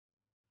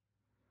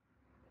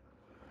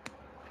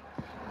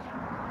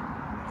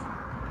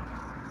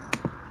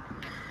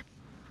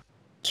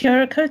Kia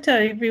ora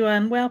koutou,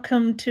 everyone.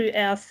 Welcome to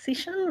our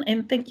session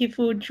and thank you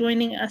for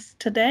joining us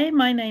today.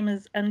 My name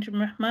is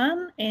Anjum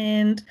Rahman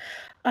and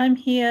I'm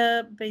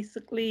here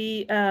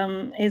basically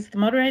as the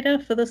moderator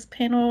for this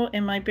panel,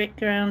 and my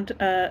background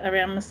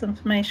around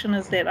misinformation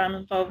is that I'm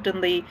involved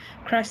in the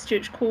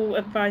Christchurch Call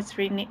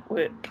Advisory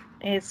Network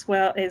as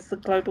well as the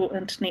Global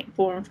Internet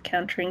Forum for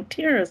Countering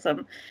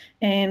Terrorism.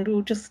 And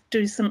we'll just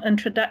do some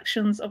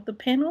introductions of the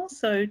panel.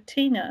 So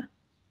Tina.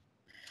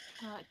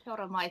 Kia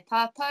ora mai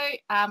tātou.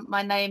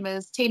 My name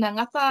is Tina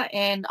Ngata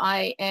and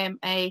I am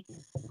a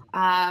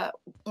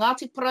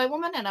Ngāti Porou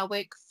woman, and I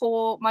work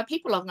for my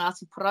people of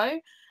Ngāti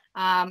Porou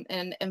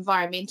in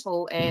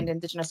environmental and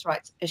Indigenous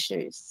rights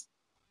issues.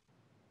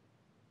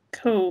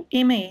 Cool.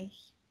 Emmy.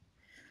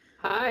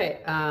 Hi,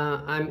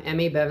 I'm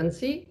Emmy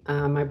Bevensey.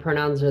 My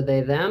pronouns are they,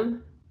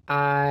 them.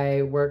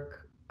 I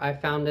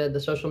founded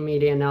the Social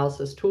Media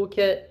Analysis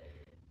Toolkit,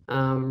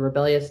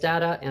 Rebellious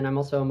Data, and I'm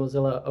also a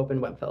Mozilla Open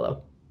Web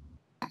Fellow.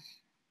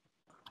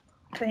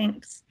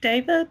 Thanks.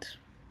 David?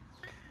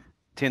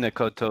 Tēnā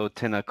koutou,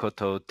 tēnā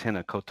koutou,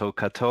 tēnā koutou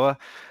katoa.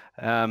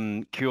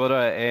 Kia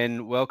ora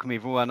and welcome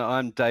everyone.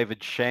 I'm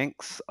David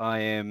Shanks. I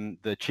am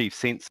the Chief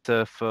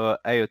Censor for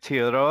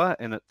Aotearoa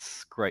and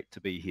it's great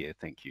to be here.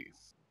 Thank you.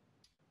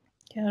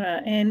 Kia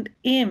ora. And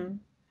M?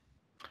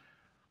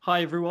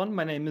 Hi everyone,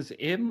 my name is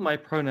Em. My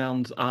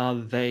pronouns are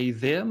they,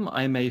 them.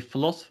 I'm a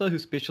philosopher who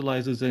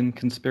specializes in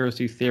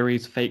conspiracy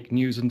theories, fake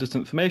news and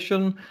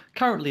disinformation,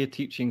 currently a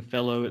teaching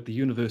fellow at the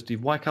University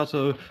of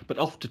Waikato, but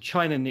off to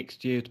China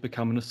next year to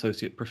become an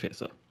associate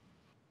professor.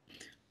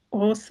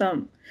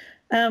 Awesome.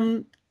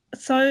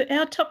 So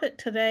our topic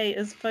today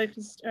is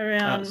focused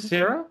around...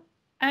 Sarah?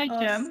 Hi,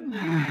 Jim.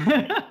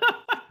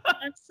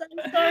 I'm so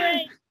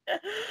sorry. I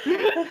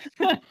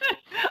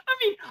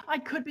mean, I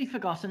could be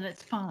forgotten.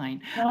 It's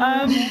fine.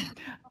 I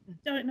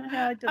don't know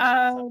how I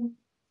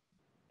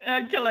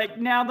did like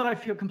now that I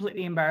feel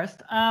completely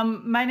embarrassed.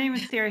 My name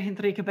is Sarah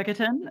Hendrika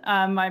Bickerton.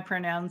 My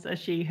pronouns are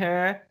she,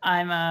 her.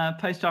 I'm a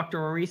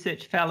postdoctoral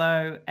research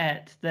fellow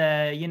at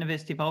the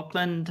University of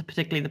Auckland,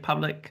 particularly the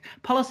Public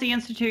Policy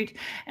Institute,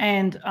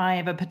 and I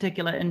have a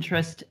particular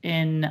interest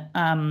in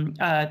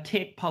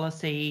tech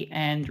policy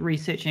and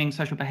researching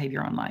social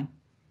behavior online.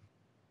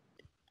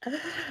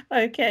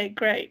 Okay,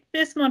 great.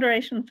 First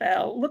moderation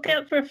fail. Look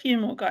out for a few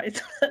more, guys.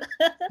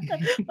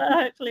 But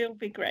hopefully it'll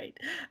be great.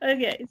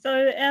 Okay,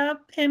 so our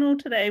panel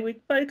today, we're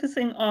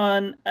focusing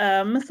on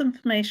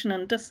misinformation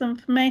and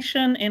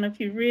disinformation. And if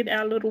you read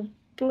our little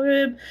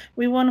blurb,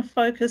 we want to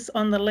focus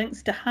on the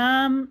links to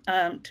harm,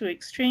 to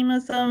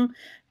extremism,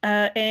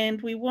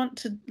 and we want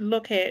to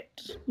look at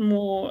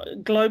more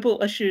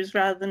global issues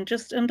rather than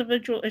just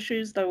individual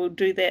issues, though we'll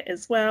do that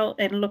as well,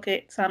 and look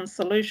at some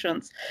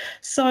solutions.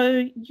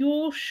 So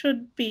you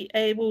should be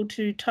able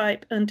to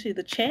type into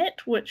the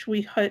chat, which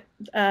we hope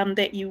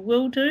that you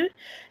will do.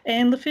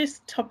 And the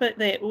first topic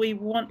that we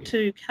want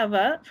to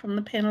cover from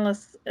the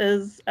panelists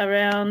is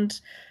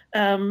around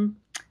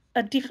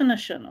a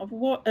definition of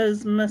what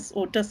is mis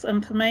or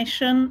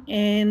disinformation,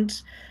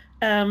 and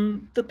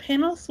the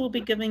panelists will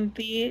be giving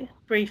their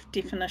brief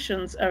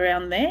definitions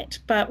around that,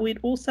 but we'd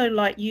also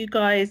like you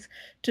guys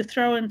to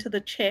throw into the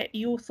chat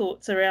your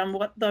thoughts around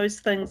what those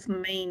things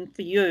mean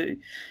for you.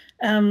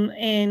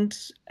 And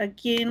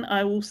again,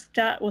 I will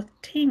start with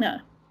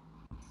Tina.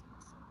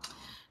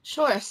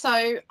 Sure.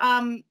 So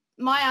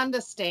my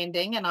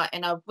understanding, and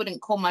I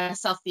wouldn't call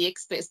myself the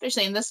expert,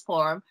 especially in this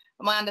forum,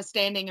 but my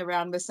understanding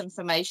around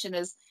misinformation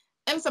is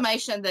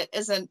information that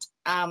isn't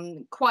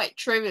quite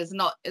true, is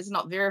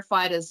not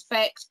verified as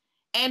fact,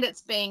 and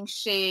it's being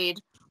shared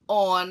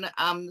on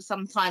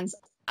sometimes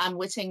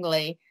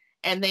unwittingly.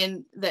 And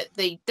then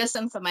the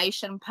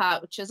disinformation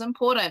part, which is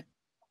important,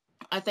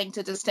 I think,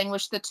 to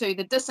distinguish the two.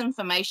 The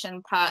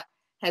disinformation part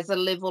has a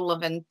level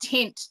of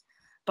intent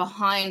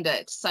behind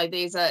it. So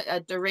there's a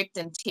direct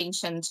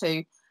intention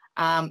to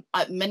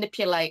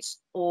manipulate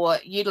or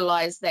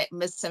utilize that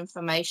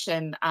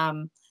misinformation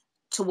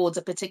towards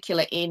a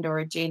particular end or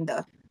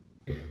agenda.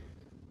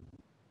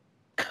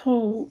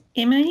 Cool.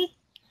 Emily?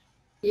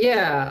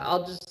 Yeah,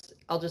 I'll just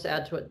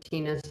add to what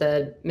Tina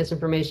said.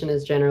 Misinformation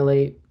is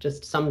generally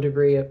just some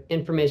degree of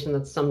information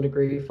that's some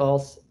degree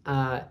false,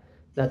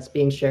 that's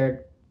being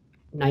shared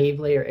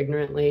naively or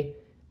ignorantly.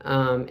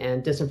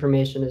 And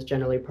disinformation is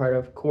generally part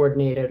of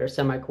coordinated or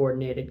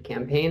semi-coordinated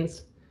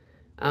campaigns.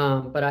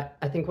 But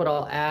I think what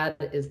I'll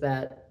add is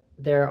that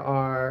there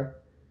are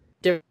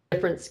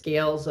different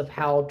scales of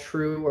how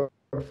true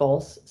or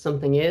false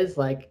something is,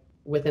 like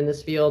within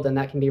this field, and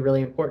that can be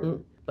really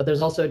important. But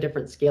there's also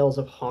different scales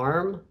of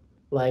harm,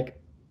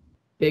 like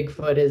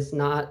Bigfoot is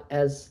not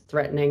as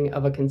threatening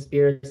of a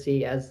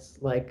conspiracy as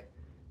like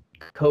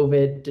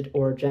COVID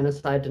or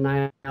genocide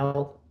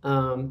denial.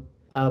 A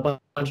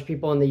bunch of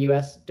people in the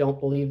US don't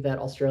believe that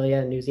Australia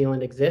and New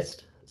Zealand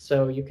exist.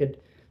 So you could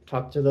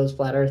talk to those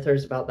flat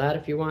earthers about that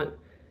if you want.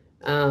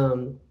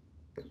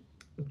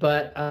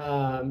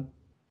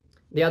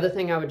 The other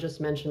thing I would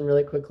just mention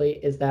really quickly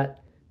is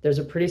that there's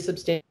a pretty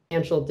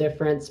substantial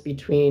difference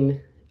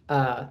between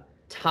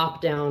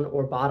top-down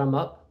or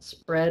bottom-up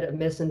spread of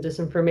mis and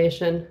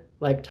disinformation.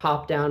 Like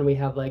top-down, we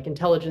have like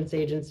intelligence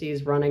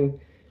agencies running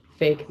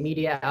fake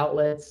media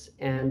outlets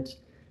and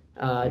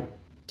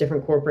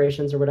different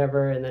corporations or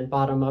whatever, and then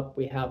bottom-up,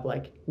 we have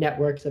like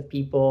networks of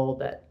people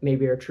that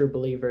maybe are true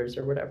believers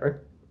or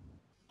whatever.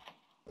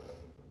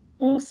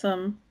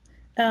 Awesome.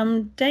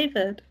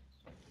 David?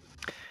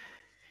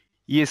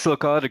 Yes,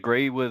 look, I'd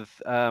agree with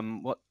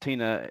what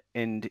Tina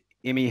and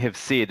Emmy have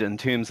said in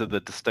terms of the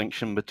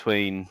distinction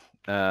between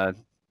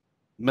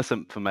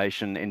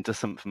misinformation and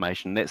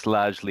disinformation. That's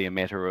largely a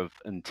matter of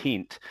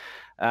intent.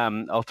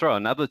 I'll throw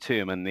another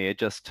term in there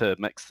just to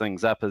mix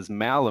things up, as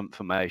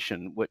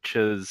malinformation, which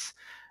is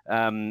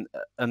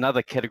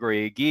another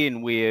category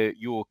again where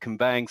you're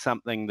conveying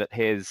something that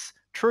has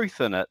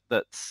truth in it,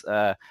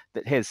 that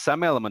has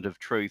some element of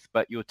truth,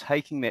 but you're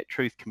taking that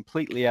truth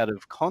completely out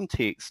of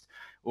context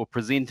or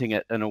presenting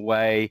it in a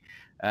way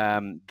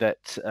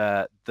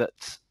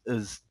that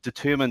is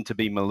determined to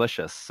be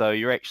malicious. So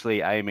you're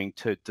actually aiming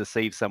to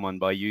deceive someone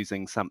by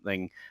using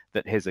something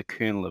that has a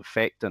kernel of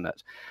fact in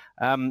it.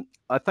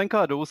 I think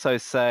I'd also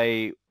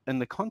say, in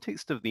the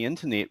context of the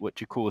internet,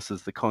 which of course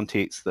is the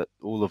context that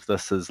all of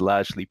this is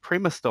largely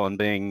premised on,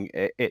 being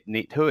at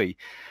NetHui,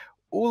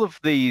 all of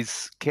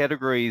these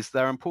categories,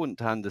 they're important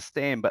to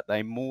understand, but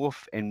they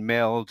morph and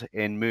meld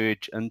and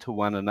merge into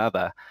one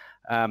another,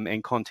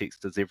 and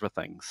context is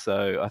everything.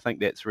 So I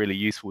think that's really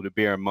useful to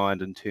bear in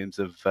mind in terms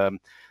of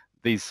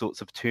these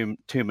sorts of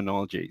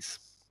terminologies.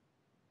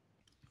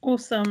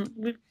 Awesome.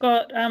 We've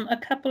got a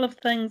couple of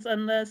things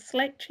in the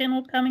Slack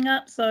channel coming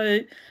up. So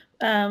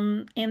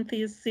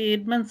Anthea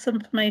said,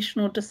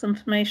 misinformation or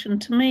disinformation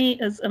to me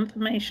is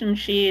information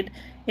shared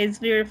as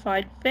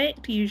verified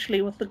fact,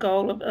 usually with the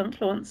goal of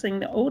influencing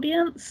the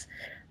audience.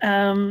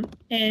 And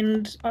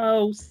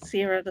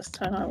Sarah, this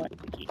time I won't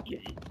forget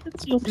you.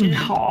 It's your turn.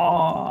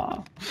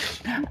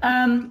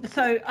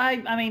 So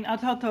I mean,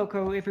 I'll talk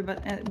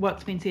everybody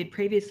what's been said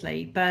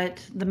previously,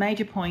 but the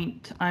major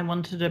point I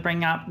wanted to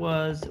bring up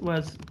was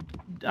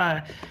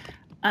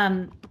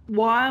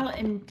while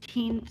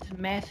intent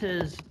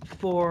matters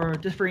for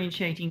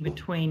differentiating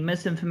between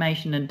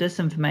misinformation and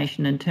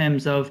disinformation in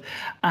terms of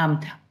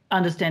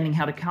understanding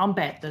how to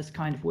combat this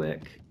kind of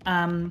work,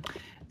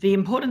 the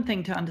important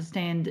thing to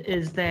understand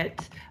is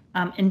that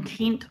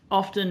intent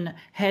often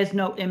has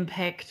no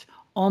impact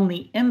on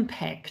the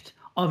impact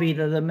of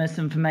either the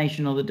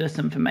misinformation or the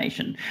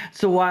disinformation.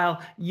 So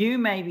while you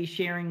may be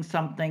sharing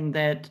something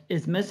that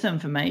is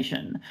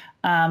misinformation,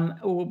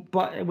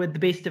 but with the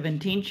best of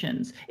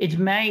intentions, it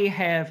may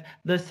have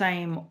the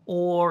same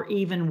or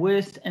even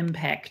worse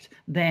impact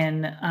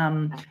than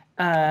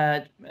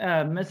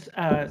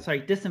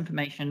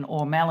disinformation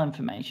or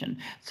malinformation.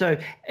 So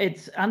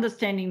it's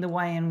understanding the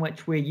way in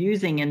which we're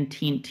using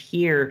intent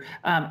here.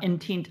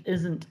 Intent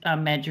isn't a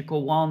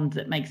magical wand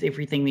that makes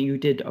everything that you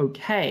did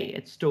okay.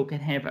 It still can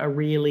have a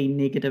really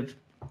negative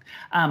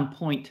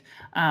point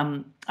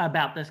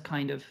about this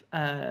kind of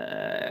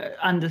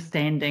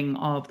understanding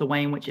of the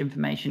way in which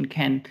information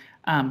can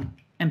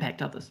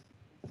impact others.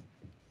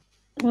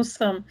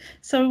 Awesome.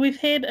 So we've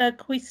had a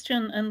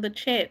question in the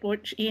chat,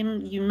 which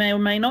Em, you may or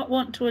may not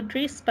want to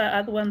address, but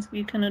other ones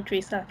you can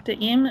address after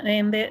Em,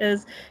 and that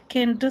is,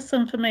 can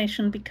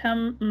disinformation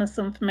become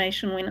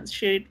misinformation when it's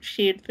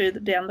shared further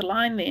down the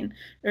line then,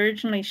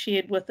 originally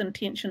shared with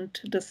intention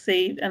to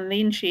deceive and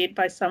then shared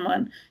by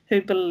someone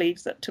who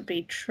believes it to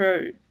be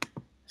true?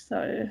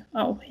 So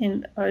I'll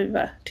hand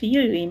over to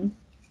you, Em.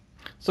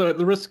 So at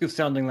the risk of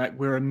sounding like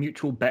we're a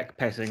mutual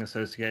backpatting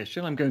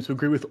association, I'm going to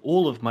agree with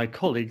all of my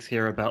colleagues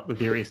here about the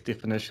various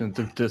definitions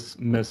of dis,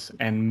 mis,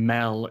 and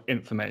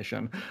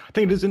malinformation. I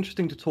think it is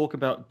interesting to talk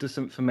about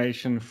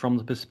disinformation from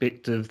the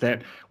perspective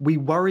that we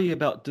worry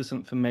about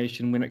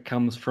disinformation when it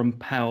comes from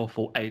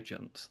powerful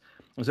agents.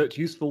 So it's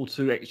useful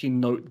to actually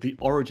note the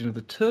origin of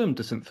the term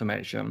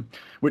disinformation,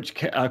 which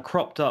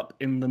cropped up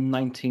in the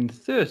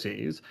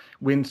 1930s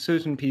when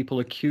certain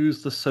people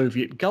accused the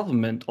Soviet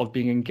government of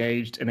being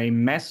engaged in a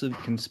massive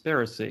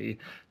conspiracy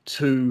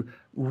to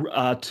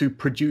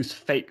produce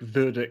fake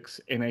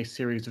verdicts in a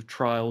series of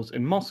trials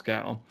in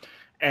Moscow.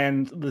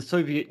 And the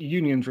Soviet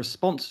Union's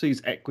response to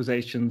these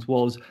accusations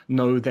was,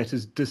 no, that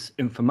is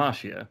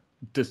disinformation,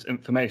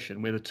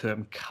 where the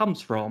term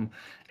comes from.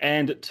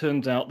 And it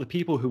turns out the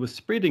people who were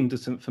spreading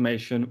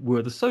disinformation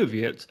were the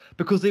Soviets,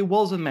 because there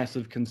was a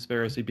massive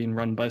conspiracy being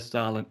run by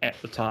Stalin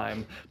at the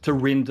time to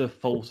render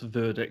false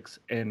verdicts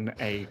in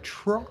a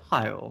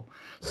trial.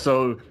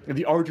 So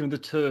the origin of the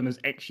term is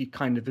actually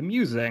kind of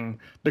amusing,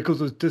 because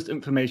it was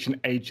disinformation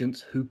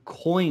agents who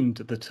coined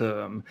the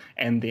term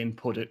and then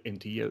put it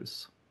into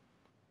use.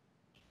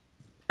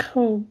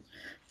 Cool.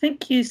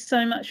 Thank you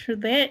so much for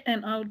that.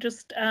 And I'll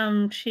just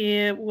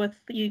share with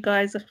you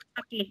guys a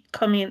couple of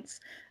comments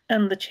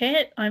in the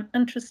chat. I'm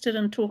interested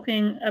in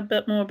talking a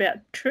bit more about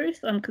truth.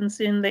 I'm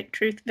concerned that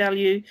truth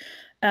value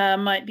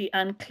might be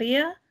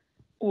unclear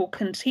or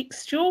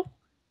contextual.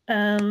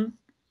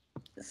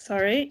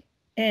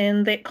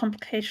 and that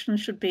complication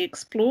should be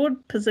explored.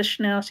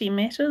 Positionality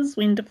matters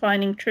when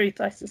defining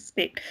truth, I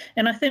suspect.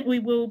 And I think we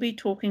will be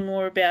talking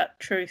more about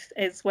truth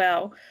as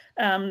well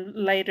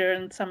later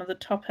in some of the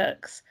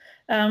topics.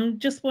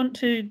 Just want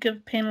to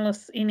give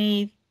panelists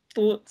any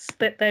thoughts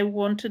that they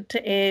wanted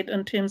to add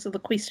in terms of the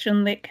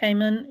question that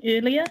came in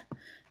earlier.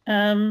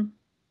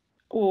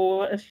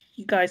 Or if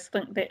you guys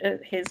think that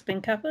it has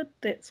been covered,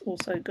 that's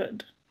also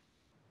good.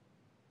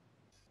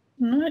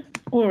 No?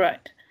 All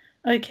right.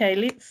 Okay,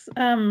 let's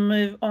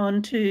move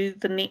on to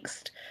the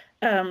next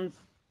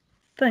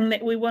thing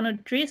that we want to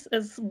address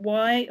is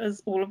why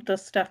is all of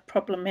this stuff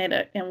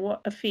problematic and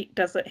what effect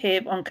does it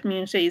have on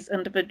communities,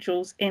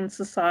 individuals and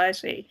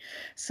society?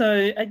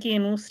 So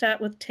again, we'll start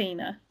with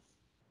Tina.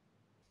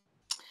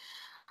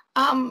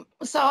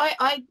 So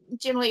I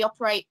generally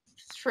operate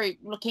through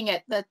looking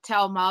at the Te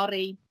Ao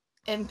Māori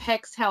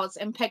impacts, how it's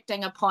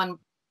impacting upon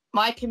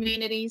my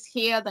communities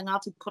here, the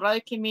Ngāti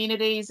Porou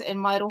communities in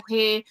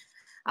Mairohe,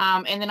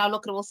 and then I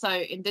look at also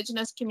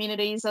Indigenous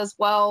communities as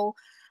well.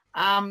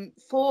 One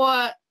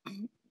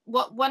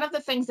of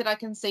the things that I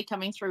can see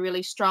coming through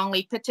really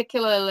strongly,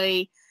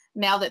 particularly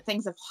now that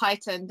things have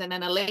heightened in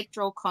an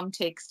electoral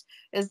context,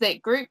 is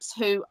that groups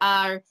who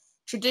are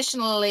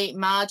traditionally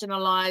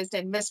marginalised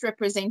and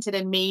misrepresented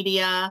in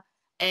media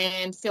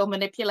and feel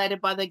manipulated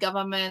by the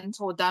government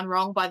or done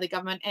wrong by the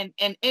government and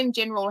in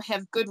general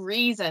have good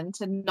reason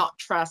to not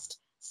trust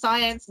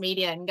science,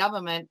 media and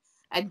government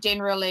are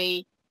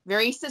generally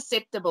very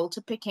susceptible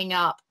to picking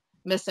up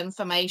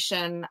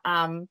misinformation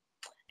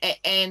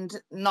and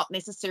not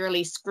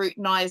necessarily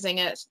scrutinising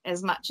it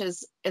as much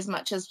as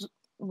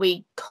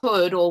we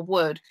could or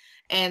would.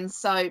 And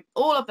so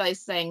all of those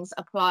things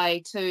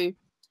apply to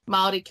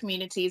Māori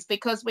communities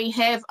because we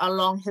have a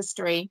long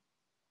history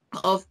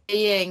of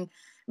being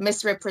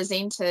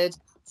misrepresented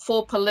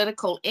for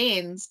political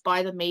ends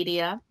by the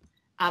media,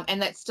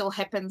 and that still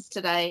happens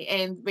today.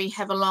 And we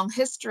have a long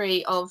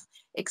history of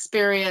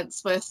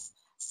experience with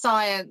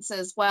science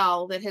as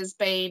well that has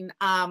been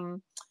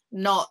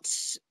not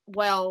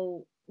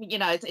well,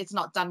 it's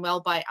not done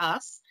well by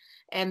us.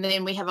 And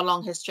then we have a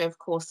long history, of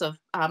course, of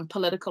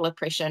political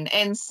oppression.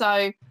 And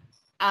so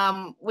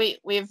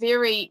we're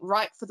very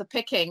ripe for the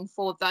picking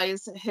for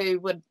those who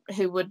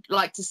would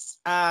like to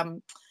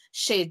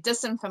share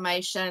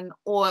disinformation,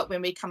 or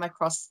when we come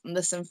across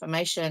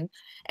misinformation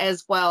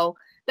as well.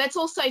 That's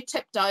also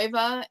tipped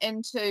over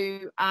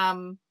into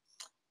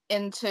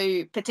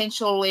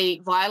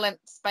potentially violent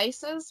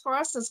spaces for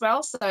us as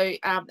well. So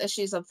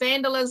issues of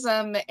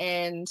vandalism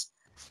and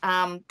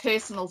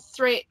personal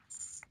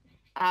threats,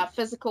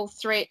 physical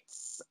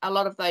threats, a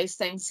lot of those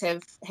things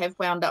have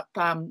wound up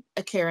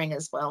occurring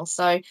as well.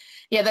 So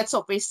yeah, that's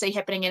what we see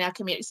happening in our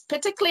communities,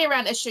 particularly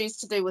around issues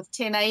to do with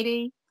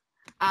 1080,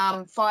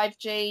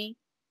 5G,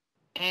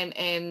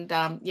 and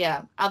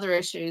other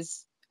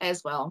issues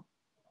as well.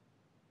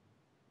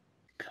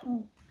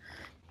 Cool.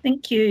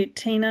 Thank you,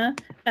 Tina.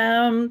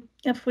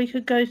 If we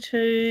could go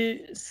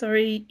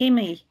to,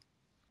 Emmy.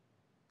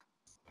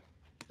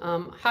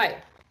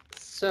 Hi.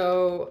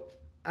 So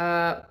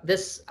I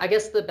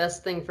guess the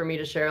best thing for me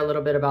to share a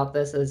little bit about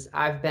this is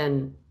I've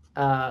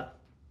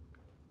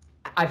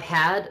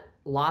had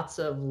lots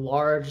of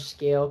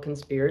large-scale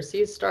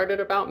conspiracies started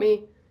about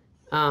me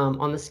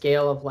on the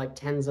scale of like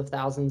tens of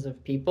thousands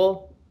of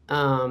people.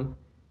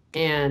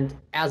 And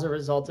as a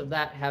result of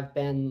that, have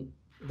been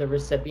the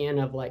recipient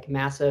of like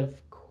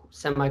massive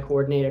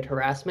semi-coordinated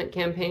harassment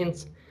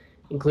campaigns,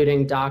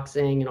 including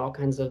doxing and all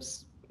kinds of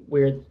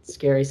weird,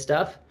 scary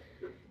stuff.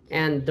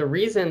 And the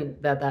reason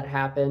that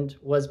happened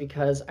was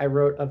because I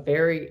wrote a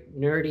very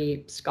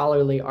nerdy,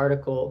 scholarly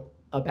article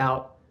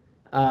about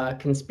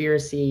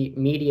conspiracy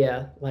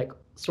media, like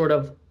sort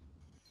of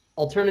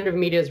alternative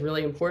media is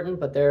really important,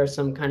 but there are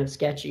some kind of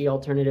sketchy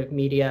alternative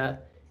media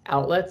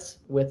outlets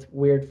with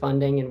weird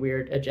funding and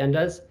weird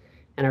agendas.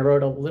 And I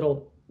wrote a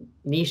little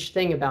niche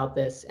thing about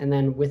this. And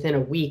then within a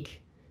week,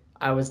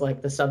 I was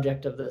like the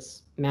subject of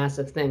this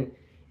massive thing.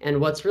 And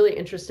what's really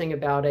interesting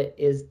about it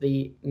is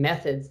the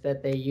methods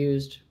that they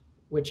used,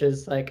 which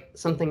is like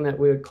something that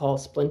we would call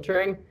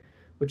splintering,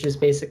 which is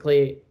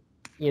basically,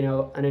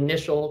 an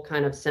initial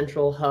kind of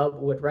central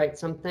hub would write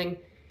something,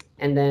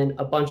 and then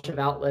a bunch of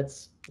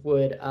outlets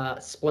would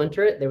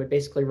splinter it. They would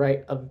basically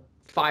write a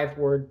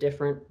 5-word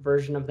different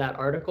version of that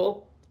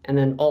article, and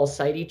then all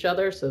cite each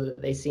other so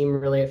that they seem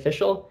really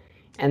official,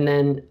 and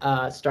then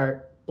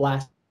start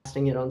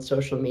blasting it on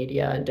social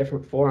media and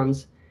different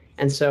forums.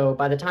 And so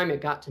by the time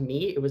it got to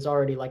me, it was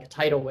already like a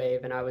tidal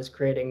wave, and I was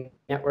creating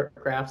network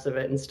graphs of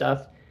it and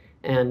stuff.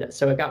 And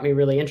so it got me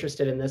really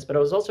interested in this, but it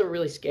was also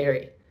really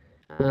scary.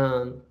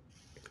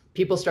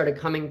 People started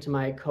coming to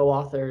my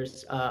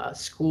co-author's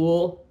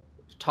school,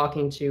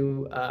 talking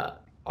to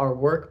our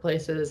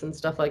workplaces and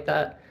stuff like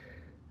that.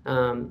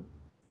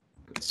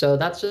 So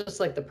that's just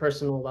like the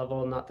personal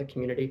level, not the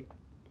community.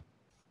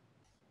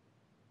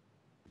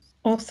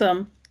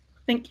 Awesome.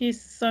 Thank you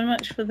so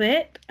much for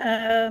that.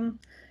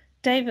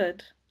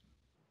 David.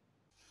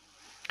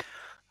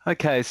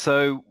 Okay,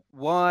 so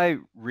why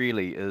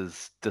really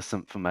is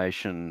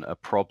disinformation a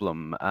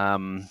problem?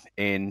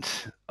 And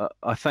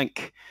I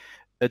think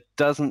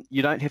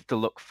you don't have to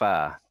look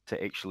far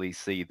to actually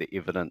see the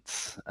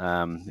evidence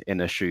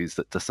and issues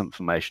that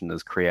disinformation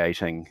is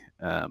creating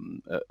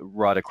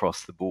right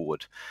across the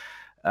board.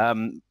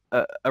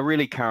 A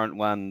really current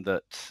one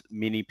that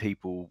many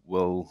people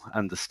will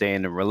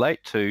understand and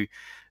relate to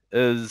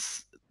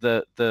is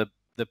the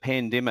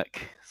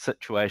pandemic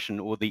situation,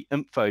 or the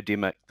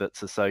infodemic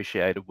that's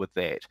associated with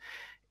that.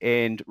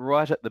 And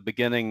right at the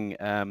beginning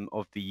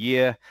of the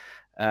year,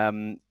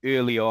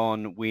 early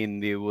on, when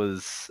there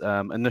was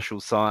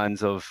initial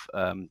signs of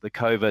the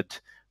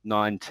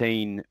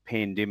COVID-19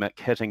 pandemic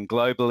hitting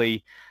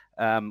globally,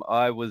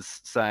 I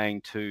was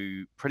saying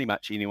to pretty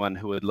much anyone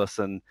who would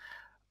listen,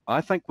 I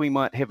think we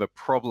might have a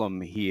problem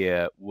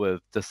here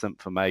with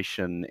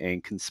disinformation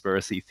and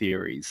conspiracy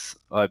theories.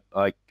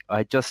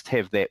 I just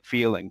have that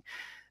feeling.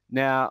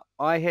 Now,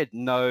 I had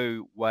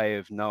no way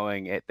of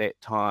knowing at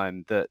that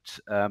time that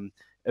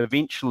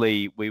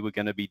eventually we were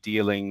going to be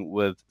dealing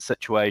with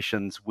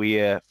situations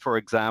where, for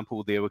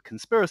example, there were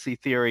conspiracy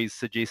theories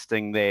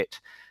suggesting that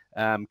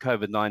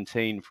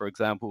COVID-19, for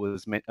example,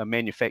 was a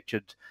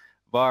manufactured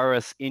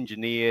virus,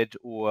 engineered,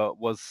 or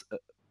was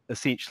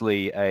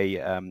essentially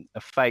a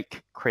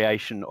fake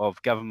creation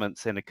of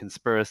governments and a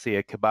conspiracy,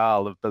 a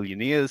cabal of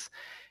billionaires,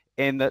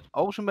 and that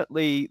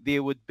ultimately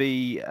there would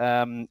be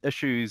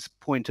issues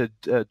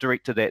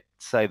directed at,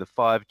 say, the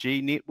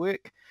 5G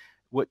network,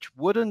 which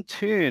would in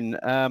turn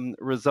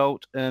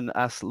result in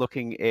us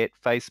looking at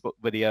Facebook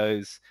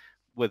videos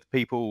with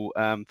people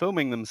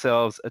filming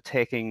themselves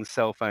attacking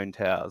cell phone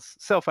towers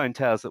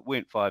that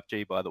weren't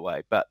 5G, by the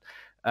way, but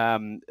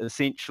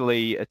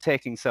essentially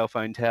attacking cell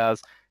phone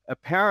towers,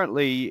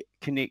 apparently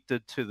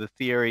connected to the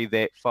theory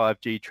that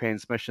 5G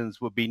transmissions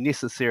would be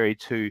necessary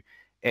to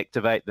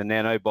activate the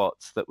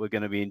nanobots that were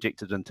going to be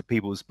injected into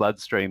people's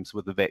bloodstreams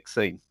with the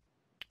vaccine.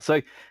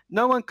 So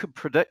no one could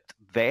predict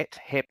that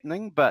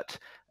happening, but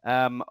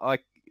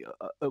it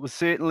was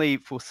certainly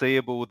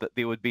foreseeable that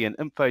there would be an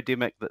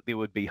infodemic, that there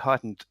would be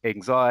heightened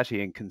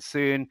anxiety and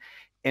concern,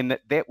 and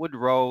that would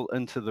roll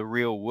into the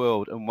real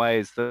world in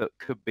ways that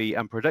could be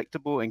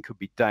unpredictable and could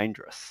be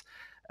dangerous.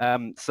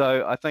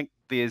 So I think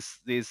there's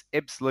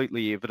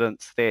absolutely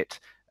evidence that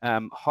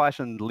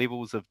heightened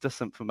levels of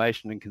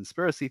disinformation and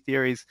conspiracy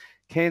theories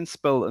can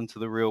spill into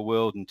the real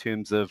world in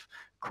terms of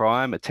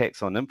crime,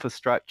 attacks on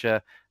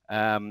infrastructure,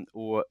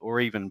 or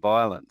even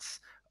violence.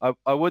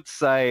 I would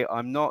say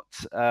I'm not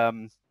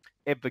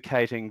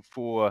advocating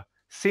for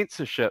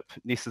censorship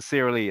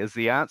necessarily as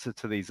the answer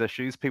to these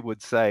issues. People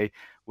would say,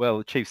 well,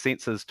 the chief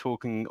censor's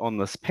talking on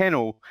this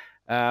panel,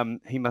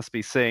 he must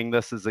be seeing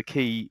this as a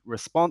key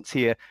response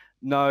here.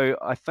 No,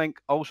 I think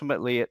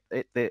ultimately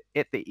at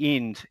the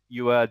end,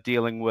 you are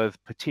dealing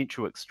with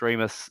potential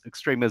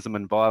extremism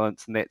and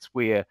violence, and that's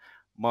where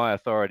my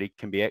authority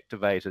can be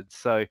activated.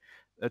 So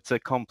it's a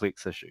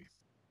complex issue.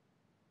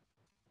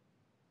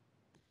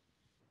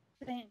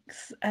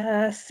 Thanks.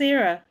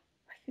 Sarah,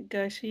 I could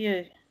go to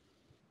you.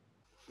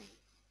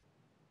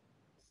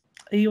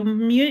 Your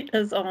mute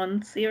is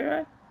on,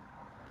 Sarah.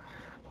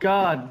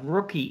 God,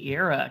 rookie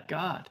era,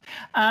 God.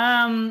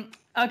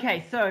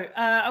 Okay, so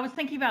I was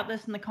thinking about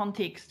this in the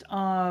context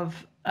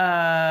of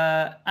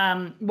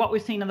what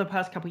we've seen in the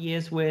past couple of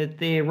years with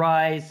the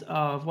rise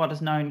of what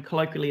is known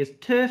colloquially as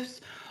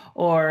TERFs,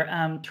 or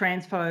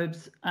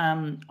transphobes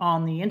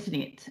on the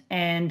internet.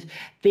 And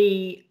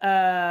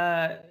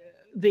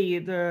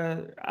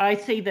I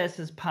see this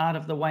as part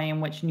of the way in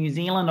which New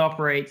Zealand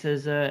operates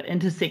as an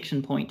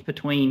intersection point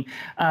between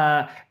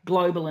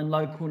global and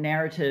local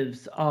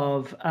narratives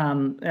of,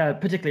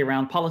 particularly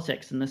around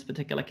politics in this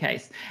particular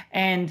case.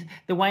 And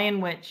the way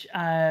in which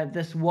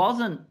this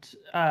wasn't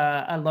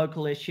a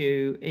local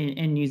issue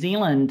in New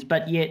Zealand,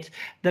 but yet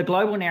the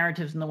global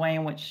narratives and the way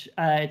in which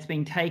it's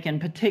being taken,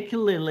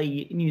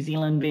 particularly New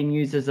Zealand being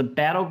used as a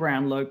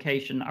battleground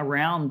location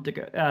around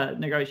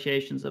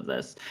negotiations of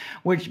this,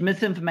 which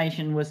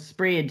misinformation was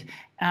spread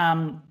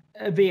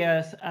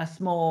via a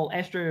small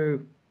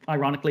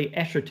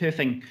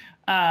astroturfing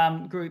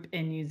group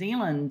in New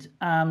Zealand,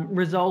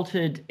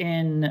 resulted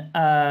in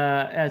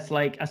as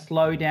like a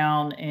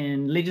slowdown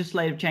in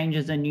legislative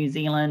changes in New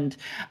Zealand,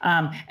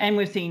 and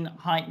we've seen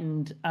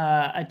heightened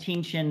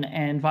attention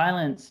and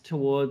violence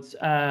towards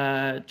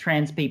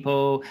trans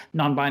people,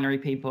 non-binary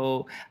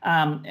people,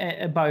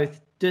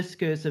 both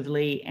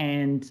discursively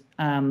and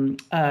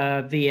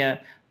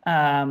via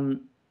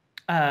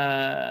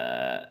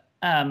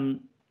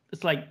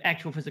it's like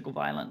actual physical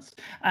violence.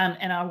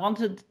 And I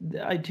wanted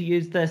to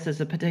use this as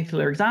a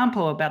particular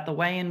example about the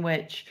way in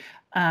which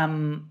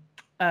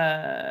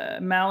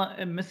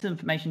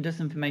misinformation,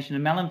 disinformation,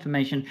 and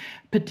malinformation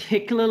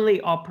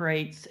particularly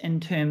operates in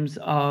terms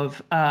of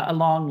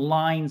along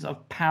lines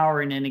of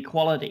power and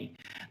inequality.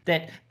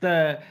 That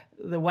the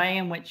way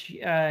in which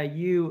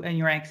you and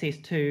your access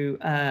to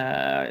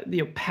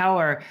your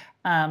power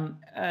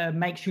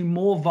makes you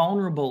more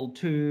vulnerable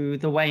to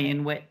the way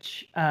in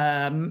which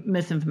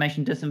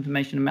misinformation,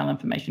 disinformation, and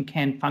malinformation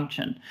can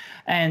function.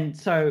 And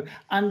so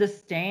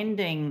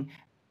understanding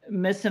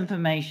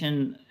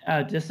misinformation,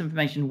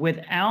 disinformation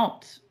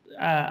without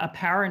a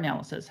power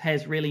analysis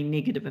has really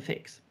negative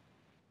effects.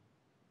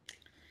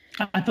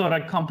 I thought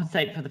I'd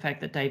compensate for the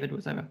fact that David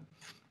was over.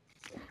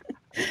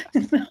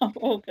 No,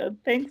 all good.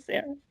 Thanks,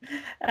 Sarah.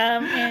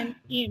 And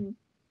Em.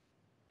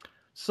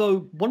 So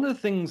one of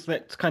the things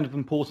that's kind of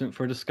important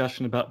for a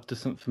discussion about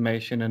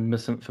disinformation and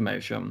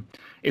misinformation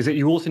is that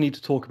you also need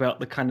to talk about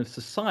the kind of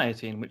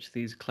society in which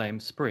these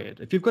claims spread.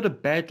 If you've got a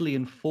badly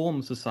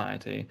informed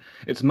society,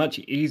 it's much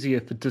easier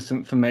for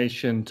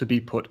disinformation to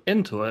be put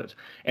into it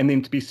and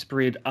then to be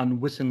spread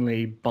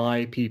unwittingly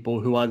by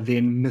people who are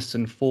then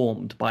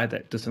misinformed by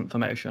that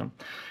disinformation.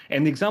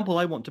 And the example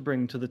I want to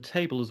bring to the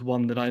table is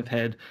one that I've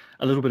had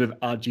a little bit of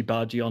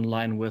argy-bargy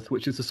online with,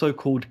 which is the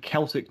so-called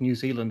Celtic New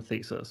Zealand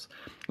thesis.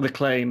 The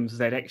claims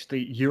that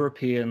actually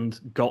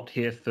Europeans got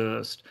here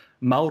first,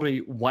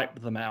 Maori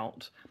wiped them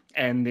out,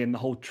 and then the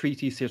whole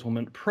treaty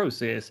settlement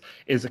process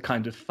is a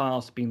kind of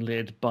farce being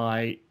led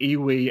by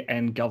iwi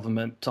and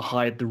government to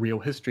hide the real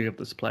history of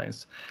this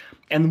place.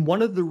 And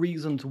one of the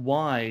reasons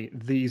why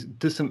these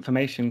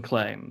disinformation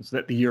claims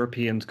that the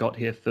Europeans got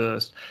here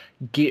first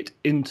get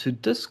into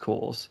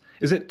discourse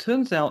is it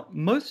turns out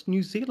most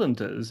New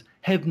Zealanders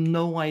have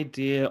no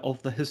idea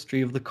of the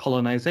history of the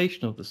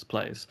colonization of this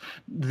place.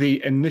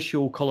 The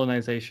initial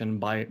colonization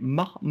by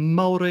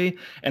Maori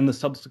and the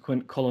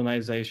subsequent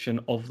colonization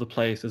of the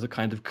place as a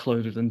kind of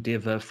colonial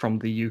endeavour from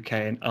the UK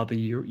and other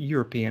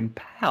European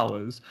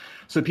powers.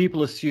 So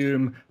people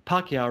assume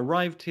Pākehā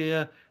arrived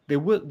here, there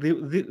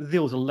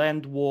was a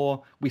land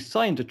war, we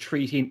signed a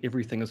treaty and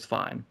everything is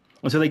fine.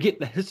 And so they get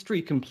the history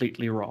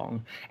completely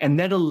wrong, and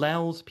that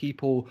allows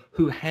people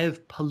who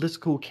have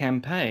political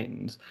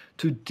campaigns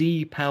to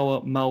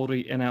depower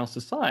Maori in our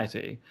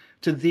society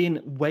to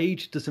then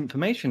wage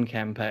disinformation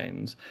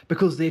campaigns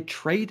because they're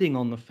trading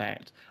on the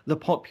fact the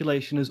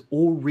population is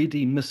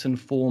already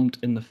misinformed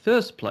in the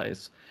first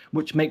place,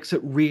 which makes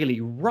it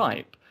really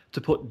ripe to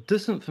put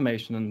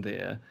disinformation in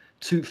there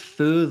to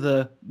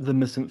further the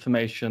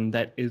misinformation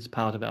that is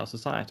part of our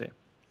society.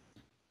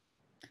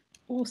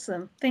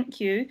 Awesome, thank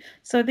you.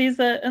 So there's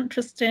an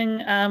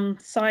interesting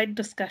side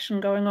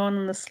discussion going on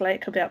in the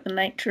Slack about the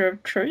nature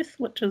of truth,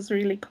 which is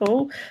really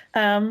cool.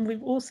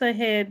 We've also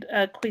had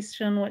a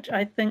question which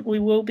I think we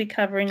will be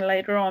covering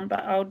later on,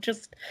 but I'll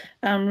just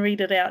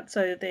read it out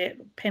so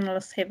that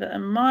panelists have it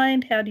in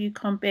mind. How do you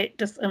combat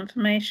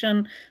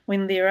disinformation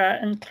when there are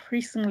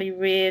increasingly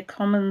rare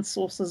common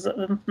sources of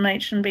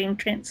information being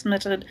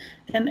transmitted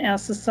in our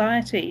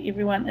society?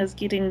 Everyone is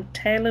getting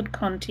tailored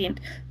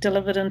content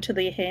delivered into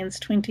their hands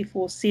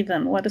 24/7.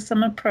 What are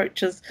some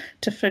approaches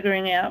to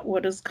figuring out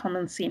what is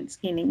common sense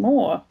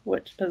anymore?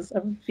 Which is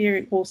a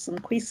very awesome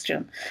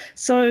question.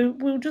 So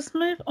we'll just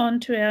move on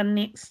to our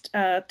next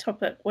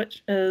topic,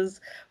 which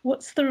is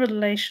what's the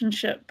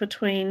relationship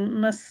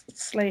between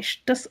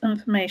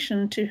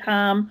mis/disinformation to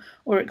harm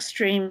or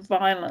extreme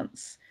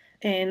violence?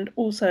 And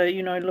also,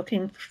 you know,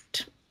 looking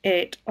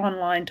at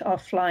online to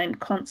offline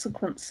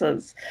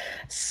consequences.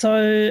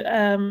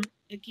 So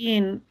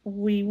again,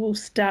 we will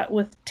start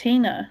with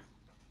Tina.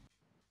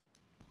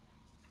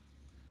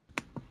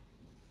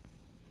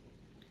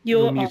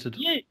 You're muted. On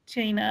mute,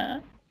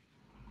 Tina.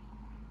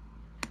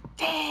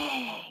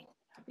 Dang.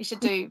 We should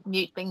do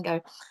mute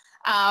bingo.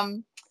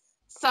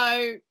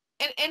 So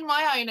in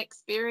my own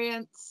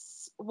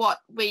experience,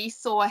 what we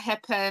saw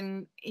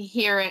happen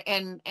here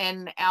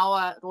in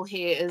our little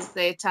here is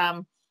that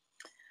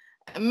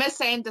mis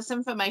and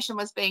disinformation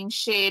was being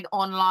shared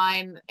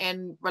online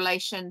in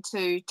relation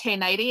to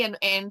 1080,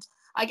 and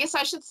I guess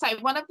I should say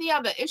one of the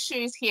other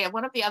issues here,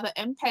 one of the other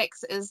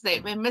impacts is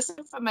that when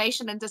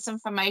misinformation and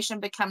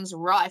disinformation becomes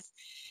rife,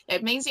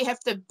 it means you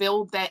have to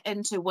build that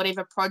into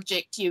whatever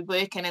project you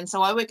work in. And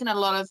so I work in a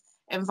lot of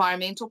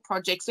environmental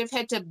projects. We've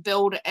had to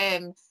build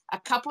in a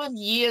couple of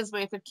years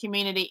worth of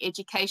community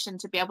education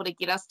to be able to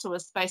get us to a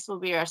space where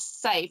we are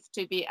safe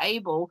to be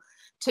able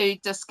to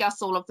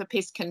discuss all of the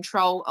pest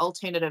control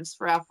alternatives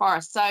for our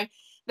forests. So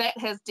that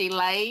has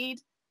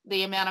delayed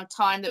the amount of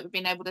time that we've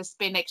been able to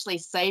spend actually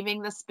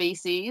saving the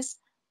species,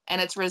 and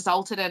it's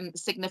resulted in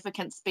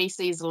significant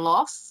species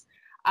loss.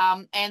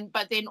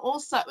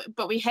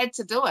 But we had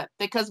to do it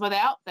because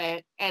without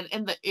that, and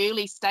in the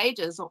early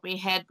stages, what we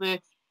had were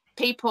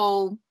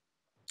people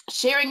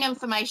sharing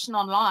information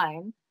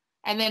online,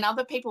 and then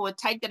other people would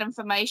take that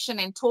information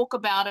and talk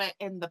about it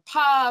in the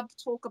pub,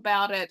 talk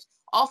about it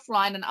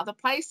offline in other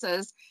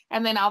places,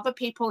 and then other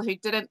people who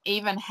didn't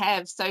even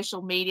have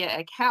social media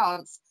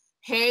accounts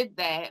heard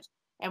that.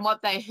 And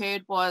what they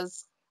heard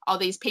was, oh,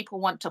 these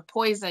people want to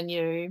poison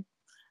you.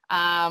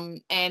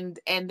 And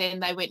then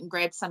they went and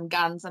grabbed some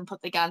guns and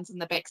put the guns in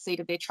the back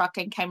seat of their truck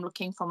and came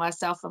looking for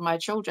myself and my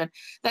children.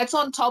 That's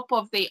on top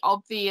of the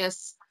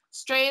obvious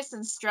stress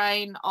and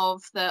strain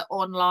of the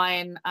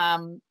online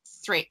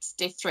threats,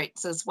 death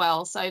threats as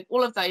well. So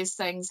all of those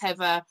things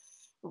have an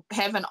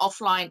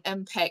offline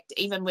impact,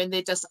 even when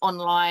they're just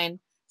online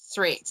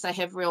threats. They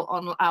have real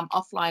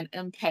offline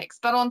impacts.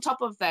 But on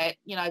top of that,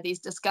 you know, these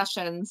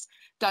discussions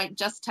don't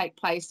just take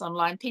place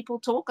online. People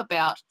talk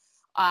about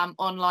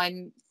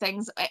online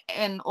things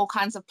in all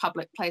kinds of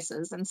public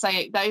places, and so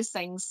those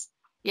things,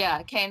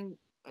 yeah, can,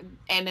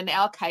 and in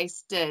our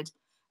case did,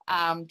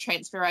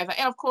 transfer over.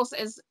 And of course,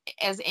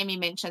 as Emmy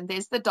mentioned,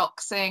 there's the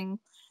doxing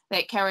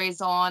that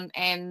carries on,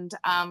 and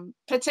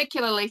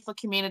particularly for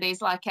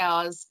communities like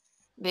ours,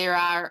 there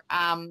are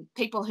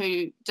people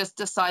who just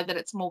decide that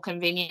it's more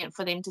convenient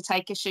for them to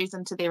take issues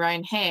into their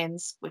own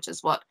hands, which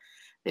is what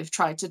they've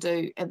tried to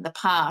do in the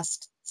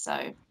past.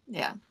 So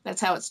yeah,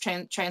 that's how it's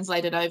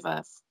translated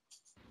over,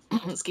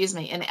 excuse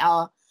me, in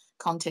our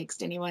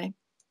context anyway.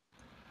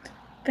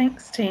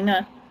 Thanks,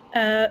 Tina.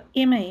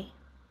 Emmy.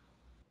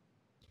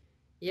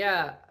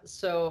 Yeah,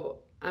 so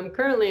I'm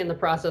currently in the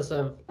process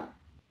of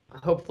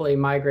hopefully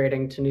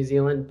migrating to New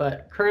Zealand,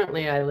 but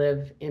currently I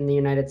live in the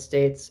United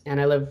States, and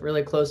I live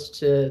really close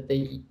to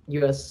the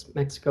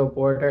US-Mexico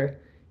border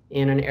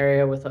in an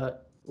area with a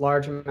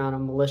large amount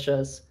of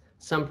militias,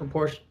 some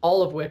proportion,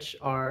 all of which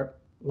are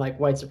like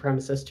white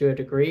supremacists to a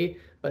degree,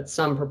 but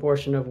some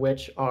proportion of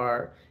which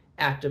are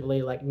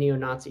actively like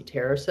neo-Nazi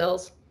terror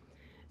cells.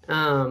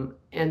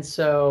 And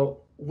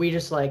so we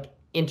just like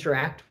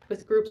interact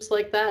with groups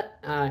like that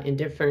in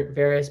different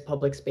various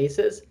public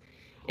spaces.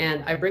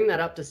 And I bring that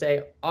up to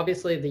say,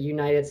 obviously, the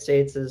United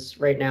States is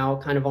right now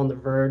kind of on the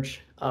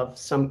verge of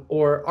some,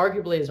 or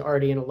arguably is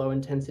already in a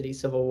low-intensity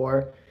civil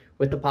war,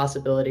 with the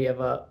possibility of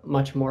a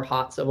much more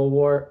hot civil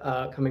war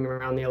coming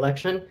around the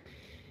election.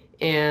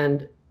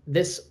 And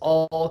this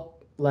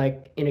all,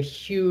 like, in a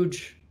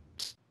huge,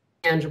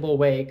 tangible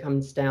way,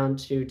 comes down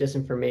to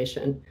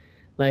disinformation.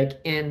 Like,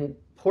 in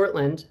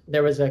Portland,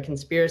 there was a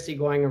conspiracy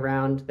going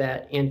around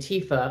that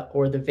Antifa,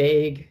 or the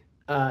vague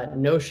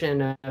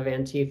notion of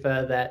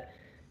Antifa that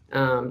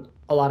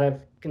a lot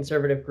of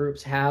conservative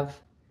groups have,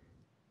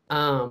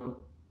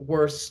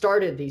 were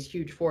started these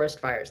huge forest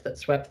fires that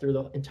swept through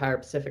the entire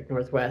Pacific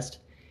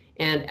Northwest.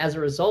 And as a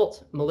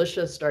result,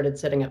 militias started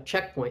setting up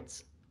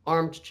checkpoints,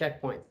 armed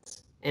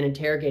checkpoints, and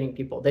interrogating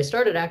people. They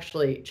started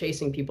actually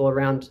chasing people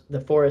around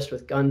the forest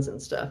with guns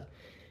and stuff.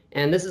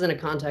 And this is in a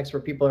context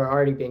where people are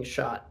already being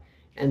shot.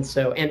 And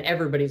so, and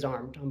everybody's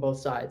armed on both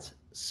sides.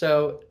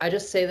 So I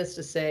just say this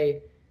to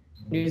say,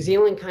 New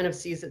Zealand kind of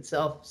sees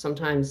itself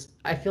sometimes.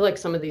 I feel like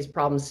some of these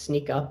problems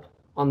sneak up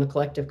on the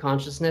collective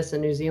consciousness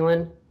in New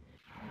Zealand.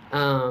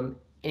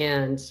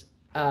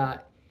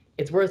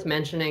 It's worth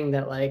mentioning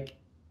that, like,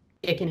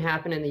 it can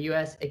happen in the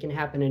US, it can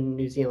happen in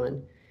New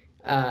Zealand.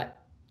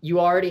 You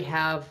already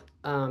have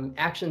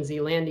Action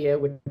Zealandia,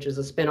 which is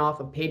a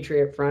spinoff of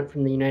Patriot Front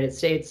from the United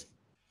States,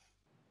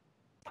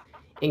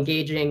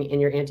 engaging in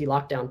your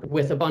anti-lockdown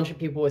with a bunch of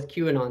people with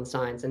QAnon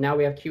signs. And now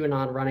we have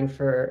QAnon running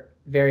for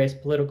various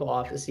political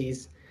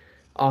offices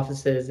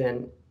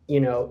and, you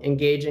know,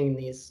 engaging in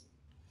these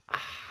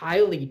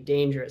highly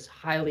dangerous,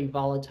 highly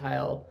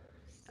volatile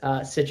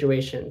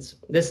situations.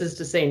 This is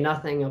to say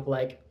nothing of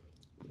like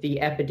the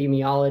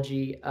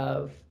epidemiology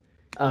of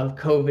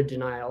COVID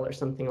denial or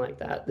something like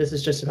that. This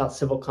is just about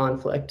civil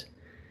conflict.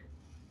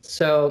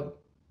 So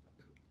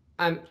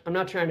I'm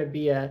not trying to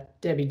be a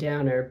Debbie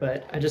Downer,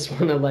 but I just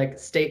want to like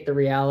state the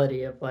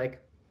reality of like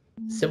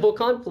civil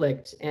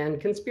conflict and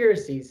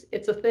conspiracies.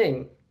 It's a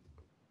thing.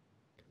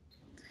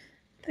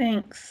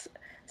 Thanks.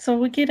 So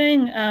we're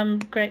getting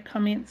great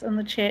comments in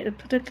the chat,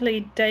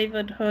 particularly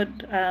David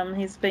Hood.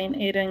 He's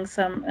been adding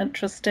some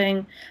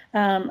interesting,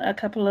 a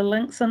couple of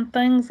links and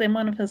things. And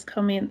one of his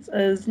comments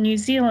is New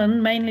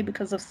Zealand, mainly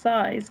because of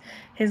size,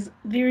 has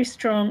very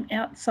strong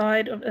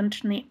outside of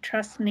internet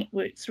trust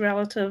networks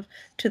relative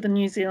to the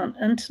New Zealand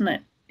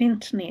internet.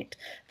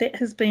 That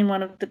has been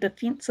one of the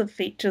defensive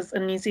features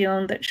in New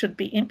Zealand that should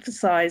be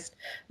emphasised,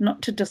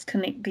 not to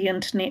disconnect the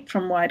internet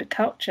from wider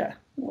culture,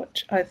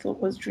 which I thought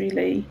was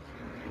really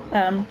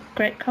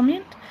great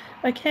comment.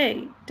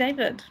 Okay,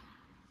 David.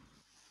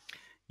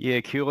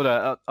 Yeah, kia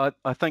ora.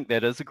 I think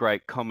that is a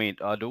great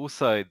comment. I'd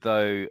also,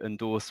 though,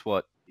 endorse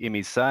what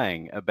Emmy's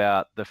saying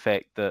about the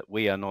fact that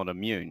we are not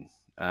immune,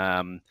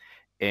 and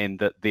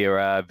that there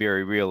are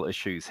very real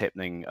issues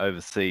happening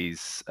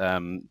overseas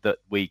that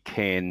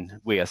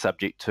we are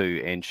subject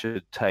to and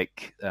should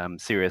take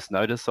serious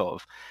notice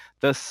of.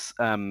 This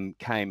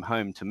came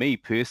home to me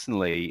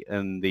personally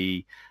in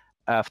the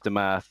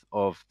aftermath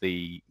of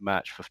the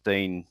March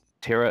 15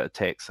 terror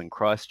attacks in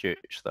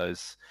Christchurch,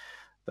 those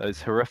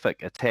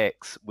horrific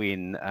attacks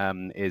when,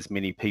 as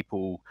many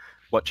people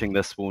watching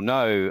this will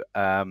know,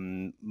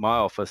 my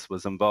office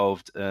was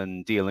involved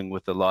in dealing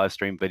with the live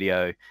stream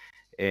video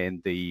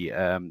and the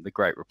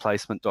great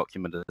replacement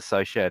document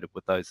associated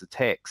with those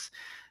attacks.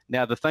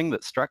 Now, the thing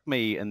that struck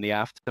me in the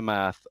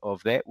aftermath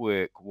of that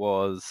work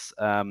was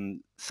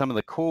some of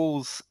the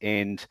calls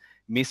and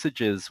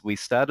messages we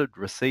started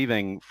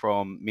receiving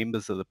from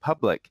members of the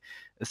public,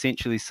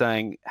 essentially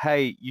saying,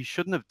 hey, you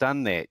shouldn't have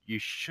done that. You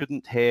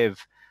shouldn't have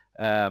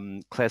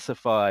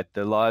classified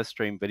the live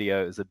stream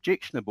video as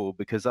objectionable,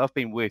 because I've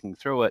been working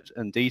through it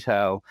in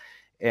detail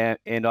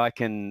and I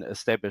can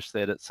establish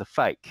that it's a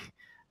fake.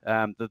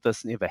 that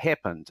this never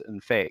happened. In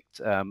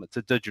fact, it's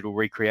a digital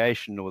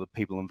recreation, or the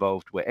people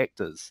involved were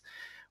actors,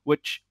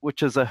 which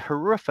is a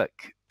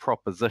horrific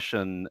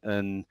proposition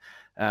in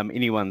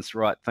anyone's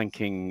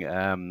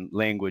right-thinking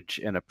language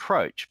and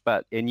approach.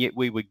 And yet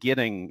we were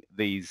getting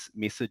these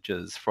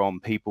messages from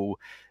people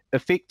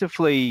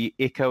effectively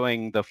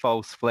echoing the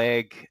false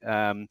flag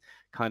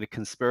kind of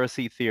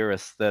conspiracy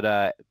theorists that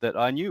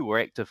I knew were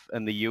active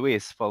in the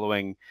US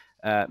following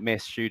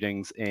mass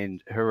shootings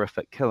and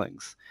horrific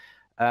killings.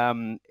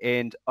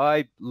 And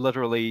I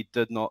literally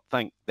did not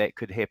think that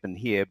could happen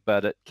here,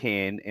 but it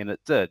can, and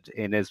it did.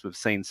 And as we've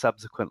seen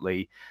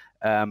subsequently,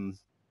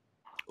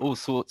 all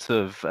sorts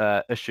of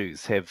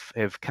issues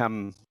have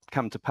come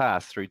to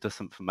pass through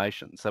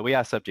disinformation. So we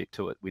are subject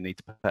to it. We need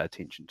to pay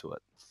attention to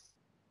it.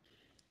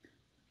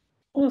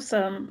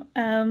 Awesome.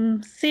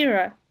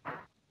 Sarah.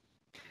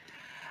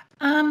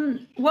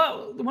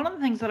 Well, one of the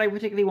things that I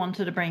particularly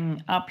wanted to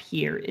bring up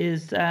here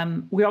is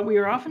we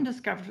are often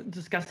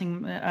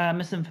discussing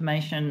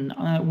misinformation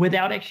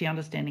without actually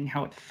understanding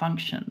how it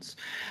functions.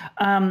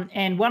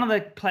 And one of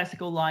the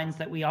classical lines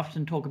that we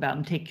often talk about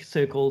in tech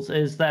circles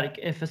is that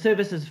if a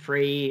service is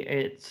free,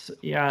 it's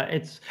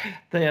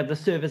the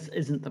service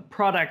isn't the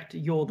product,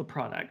 you're the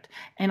product.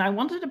 And I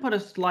wanted to put a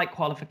slight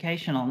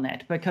qualification on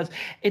that, because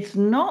it's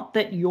not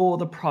that you're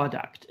the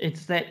product,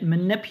 it's that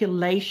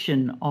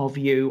manipulation of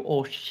you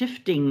or shifting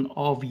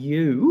of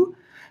you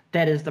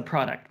that is the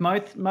product.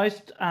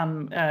 Most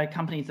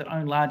companies that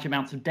own large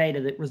amounts of data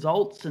that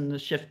results in the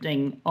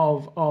shifting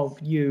of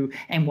you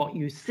and what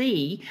you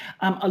see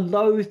are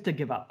loath to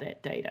give up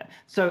that data.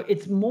 So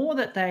it's more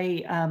that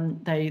they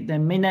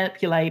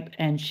manipulate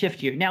and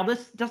shift you. Now,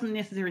 this doesn't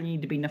necessarily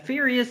need to be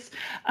nefarious.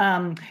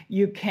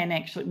 You can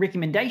actually,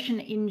 recommendation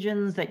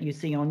engines that you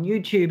see on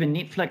YouTube and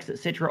Netflix,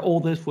 etc., all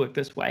this work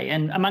this way.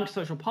 And amongst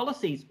social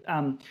policies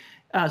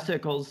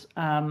circles,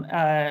 amongst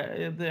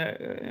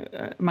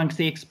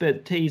the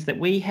expertise that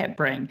we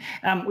bring,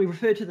 we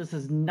refer to this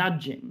as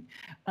nudging.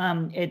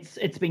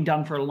 It's been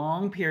done for a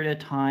long period of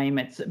time.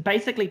 It's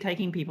basically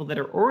taking people that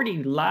are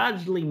already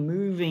largely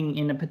moving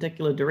in a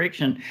particular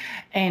direction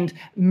and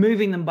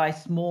moving them by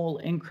small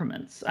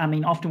increments. I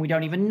mean, often we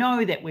don't even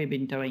know that we've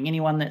been doing.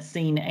 Anyone that's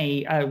seen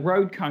a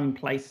road cone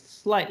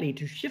placed slightly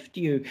to shift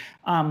you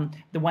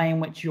the way in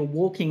which you're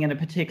walking in a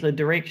particular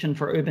direction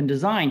for urban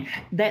design,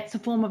 that's a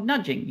form of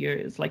nudging.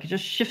 It's like it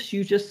just shifts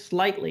you just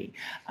slightly.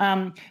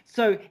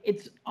 So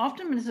it's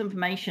often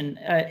misinformation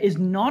is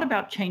not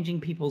about changing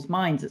people's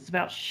minds. It's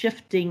about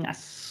shifting a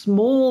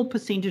small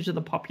percentage of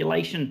the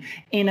population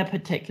in a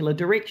particular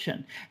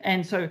direction.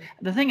 And so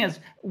the thing is,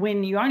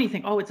 when you only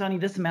think, oh, it's only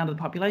this amount of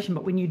the population,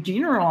 but when you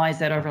generalize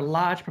that over a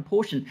large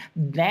proportion,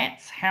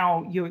 that's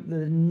how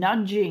the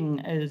nudging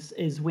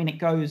is when it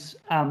goes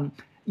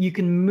you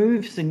can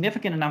move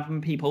significant enough in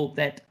people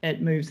that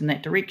it moves in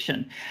that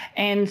direction.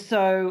 And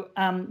so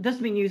this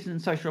has been used in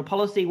social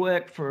policy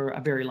work for a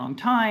very long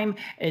time.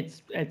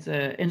 It's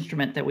an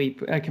instrument that we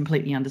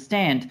completely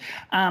understand.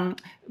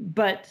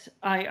 But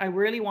I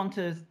really want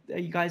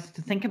you guys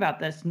to think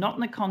about this, not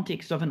in the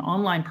context of an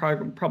online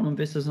problem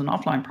versus an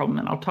offline problem,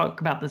 and I'll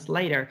talk about this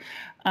later.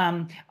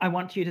 I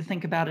want you to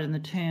think about it in the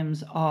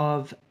terms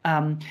of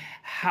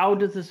how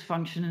does this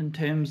function in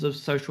terms of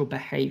social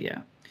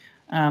behavior?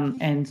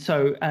 And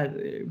so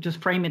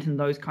just frame it in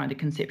those kind of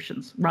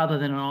conceptions rather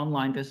than an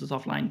online versus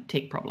offline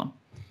tech problem.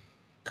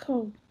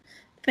 Cool.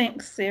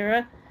 Thanks,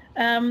 Sarah.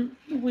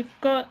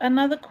 We've got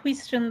another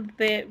question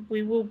that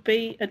we will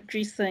be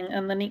addressing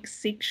in the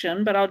next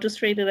section, but I'll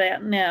just read it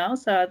out now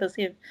so others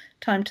have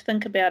time to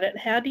think about it.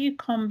 How do you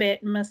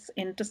combat mis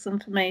and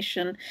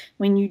disinformation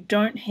when you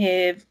don't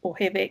have or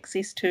have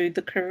access to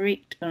the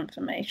correct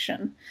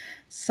information?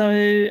 So,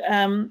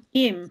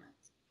 Em.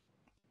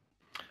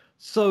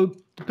 So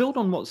to build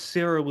on what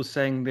Sarah was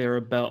saying there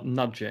about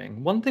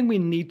nudging, one thing we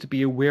need to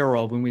be aware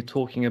of when we're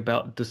talking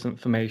about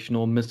disinformation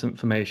or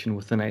misinformation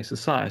within a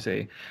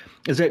society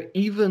is that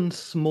even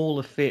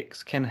small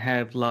effects can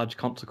have large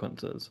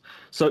consequences.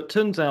 So it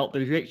turns out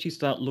that if you actually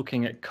start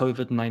looking at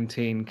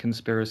COVID-19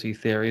 conspiracy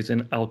theories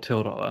in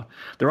Aotearoa,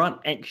 there aren't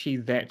actually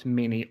that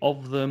many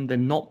of them. They're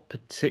not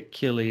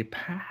particularly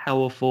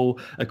powerful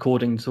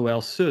according to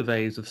our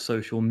surveys of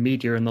social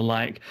media and the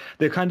like.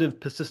 They're kind of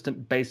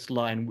persistent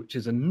baseline, which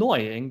is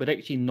annoying, but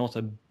actually not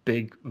a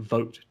big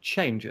vote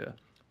changer.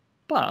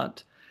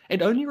 But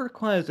it only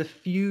requires a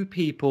few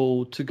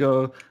people to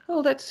go,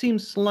 oh, that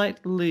seems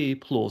slightly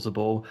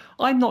plausible.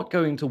 I'm not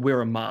going to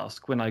wear a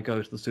mask when I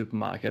go to the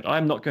supermarket.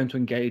 I'm not going to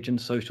engage in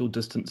social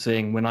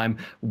distancing when I'm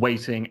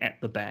waiting at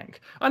the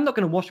bank. I'm not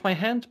going to wash my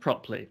hands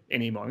properly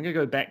anymore. I'm going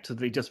to go back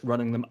to just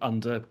running them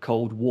under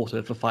cold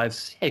water for 5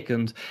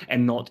 seconds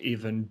and not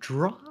even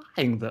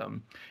drying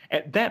them.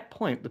 At that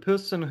point, the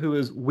person who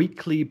is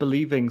weakly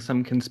believing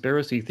some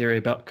conspiracy theory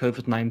about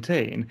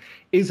COVID-19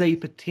 is a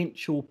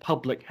potential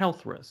public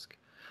health risk.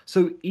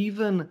 So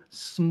even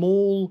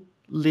small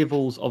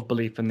levels of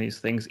belief in these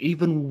things,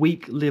 even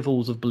weak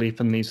levels of belief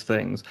in these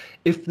things,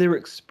 if they're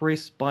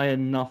expressed by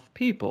enough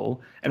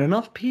people, and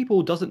enough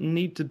people doesn't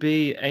need to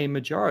be a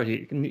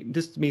majority,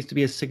 this needs to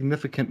be a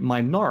significant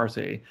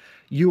minority,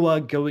 you are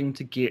going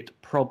to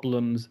get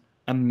problems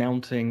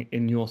amounting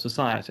in your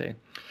society.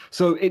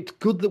 So it's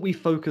good that we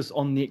focus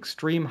on the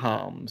extreme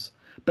harms,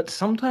 but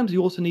sometimes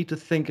you also need to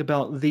think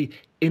about the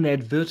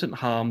inadvertent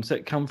harms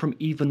that come from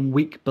even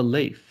weak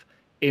belief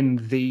in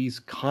these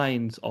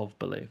kinds of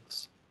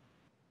beliefs.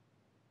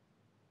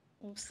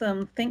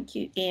 Awesome. Thank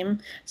you, Em.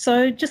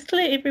 So just to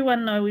let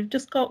everyone know, we've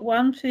just got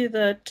one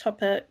further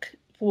topic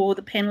for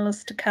the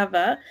panelists to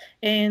cover,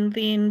 and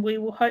then we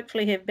will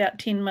hopefully have about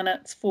 10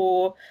 minutes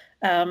for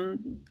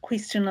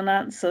question and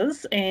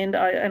answers. And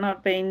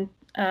I've been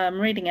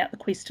reading out the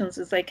questions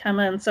as they come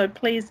in, so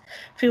please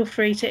feel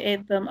free to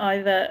add them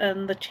either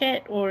in the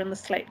chat or in the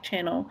Slack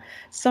channel.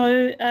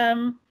 So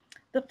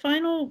the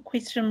final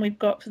question we've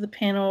got for the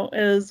panel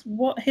is,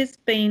 what has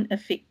been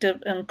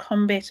effective in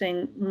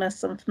combating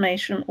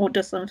misinformation or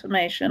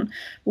disinformation?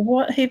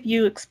 What have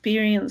you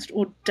experienced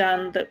or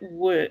done that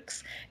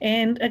works?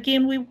 And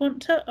again, we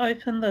want to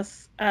open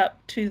this up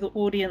to the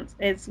audience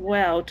as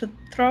well, to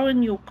throw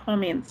in your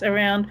comments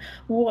around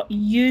what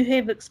you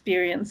have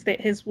experienced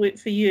that has worked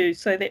for you,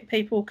 so that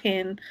people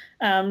can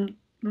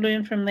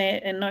learn from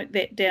that and note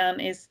that down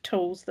as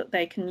tools that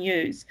they can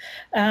use.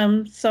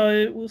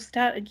 So we'll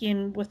start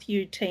again with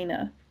you,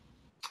 Tina.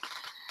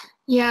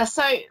 Yeah,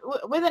 so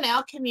within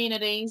our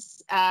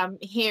communities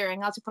here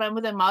in Ngāti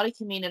within Māori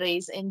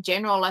communities in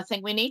general, I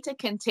think we need to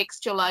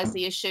contextualise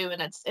the issue,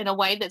 and it's in a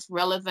way that's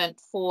relevant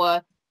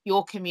for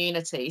your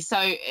community.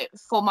 So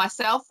for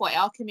myself, for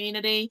our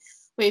community,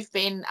 we've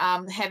been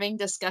having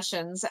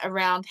discussions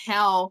around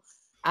how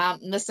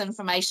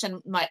misinformation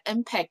might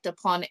impact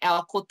upon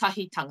our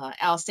kotahitanga,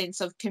 our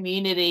sense of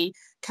community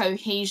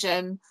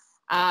cohesion,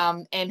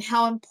 and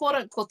how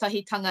important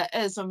kotahitanga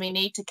is when we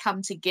need to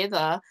come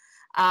together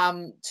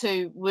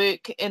to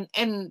work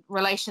in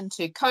relation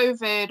to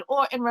COVID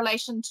or in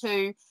relation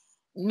to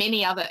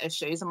many other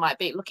issues. It might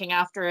be looking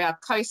after our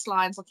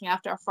coastlines, looking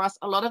after our forests.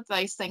 A lot of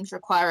those things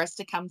require us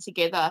to come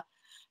together.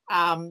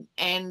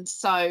 And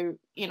so,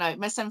 you know,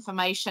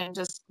 misinformation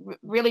just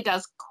really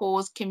does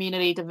cause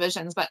community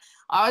divisions. But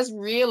I was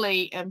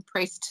really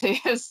impressed to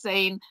have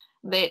seen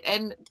that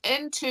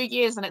in 2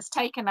 years, and it's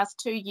taken us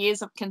 2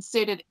 years of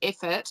concerted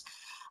effort,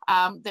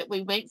 that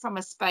we went from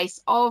a space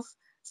of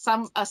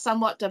a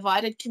somewhat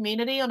divided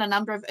community on a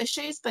number of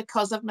issues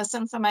because of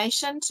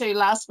misinformation to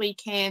last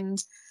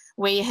weekend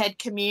we had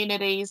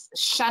communities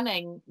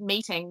shunning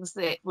meetings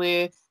that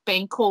were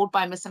being called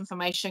by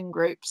misinformation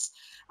groups.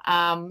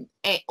 Or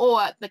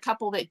the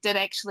couple that did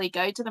actually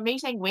go to the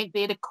meeting went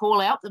there to call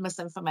out the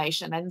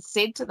misinformation and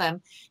said to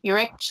them, you're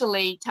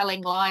actually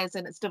telling lies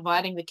and it's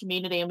dividing the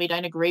community and we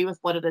don't agree with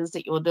what it is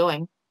that you're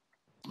doing.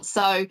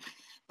 So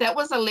that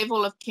was a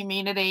level of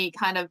community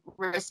kind of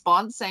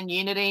response and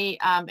unity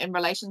in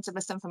relation to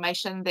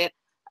misinformation that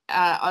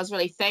I was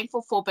really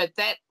thankful for, but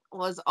that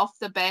was off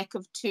the back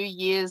of 2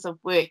 years of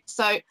work.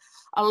 So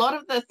a lot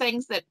of the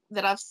things that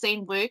I've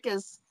seen work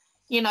is,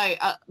 you know,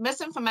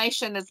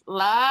 misinformation is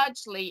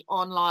largely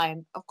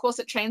online. Of course,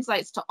 it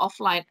translates to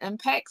offline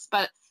impacts,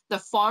 but the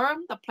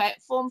forum, the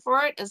platform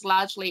for it is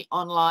largely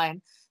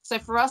online. So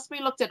for us,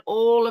 we looked at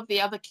all of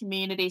the other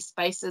community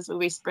spaces where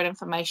we spread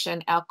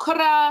information, our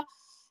kura,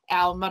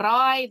 our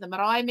marae, the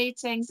marae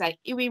meetings, our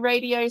iwi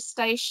radio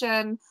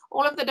station,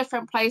 all of the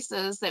different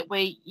places that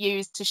we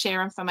use to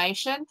share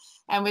information.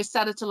 And we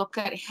started to look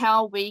at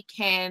how we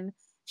can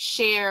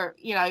share,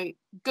 you know,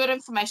 good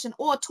information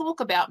or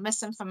talk about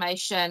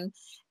misinformation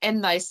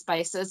in those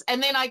spaces.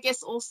 And then I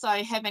guess also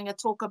having a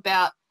talk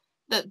about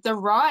the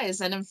rise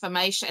in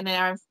information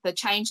and the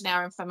change in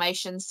our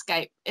information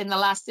scape. In the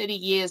last 30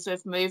 years,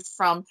 we've moved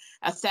from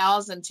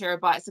 1,000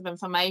 terabytes of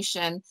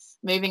information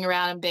moving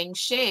around and being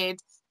shared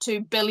to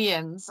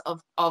billions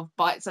of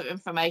bytes of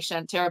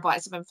information,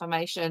 terabytes of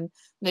information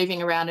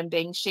moving around and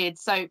being shared.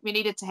 So we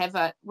needed to have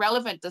a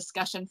relevant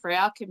discussion for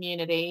our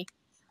community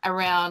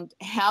around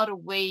how do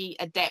we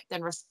adapt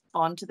and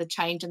respond to the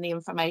change in the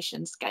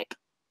information scape.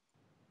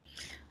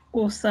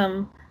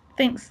 Awesome.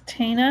 Thanks,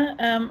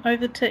 Tina.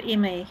 Over to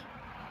Emmy.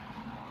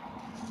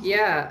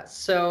 Yeah,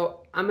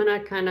 so I'm going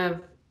to kind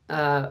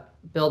of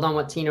build on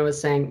what Tina was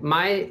saying.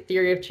 My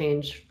theory of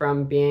change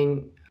from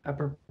being a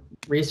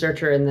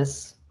researcher in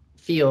this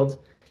field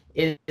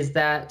is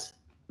that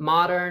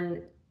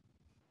modern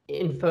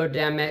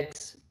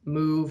infodemics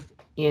move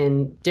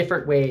in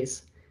different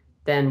ways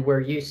than we're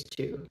used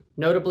to.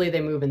 Notably,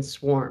 they move in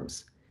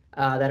swarms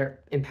that are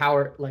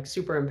empowered, like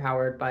super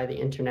empowered by the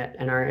internet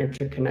and our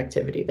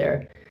interconnectivity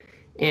there.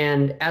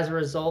 And as a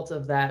result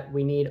of that,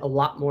 we need a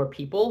lot more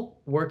people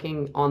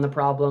working on the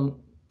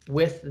problem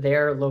with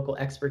their local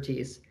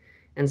expertise.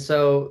 And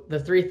so the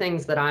three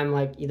things that I'm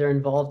like either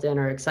involved in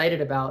or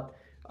excited about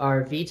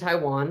are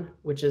Taiwan,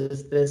 which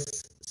is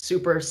this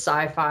super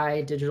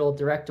sci-fi digital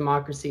direct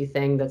democracy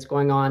thing that's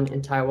going on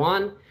in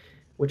Taiwan,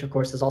 which of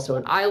course is also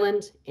an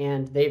island,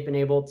 and they've been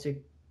able to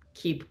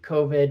keep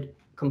COVID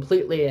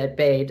completely at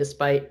bay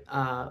despite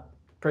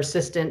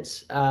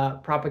persistent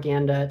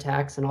propaganda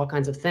attacks and all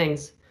kinds of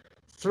things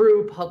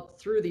through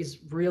these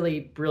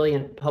really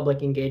brilliant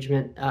public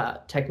engagement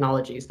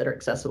technologies that are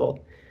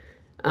accessible.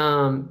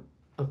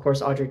 Of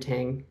course, Audrey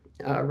Tang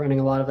running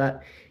a lot of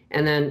that.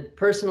 And then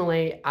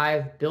personally,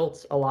 I've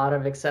built a lot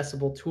of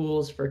accessible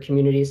tools for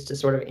communities to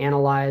sort of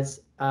analyze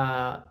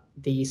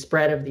the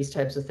spread of these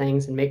types of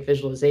things and make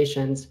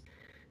visualizations,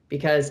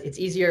 because it's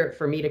easier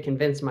for me to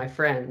convince my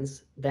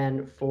friends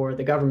than for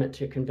the government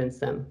to convince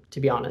them, to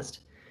be honest,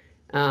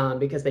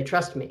 because they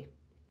trust me,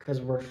 because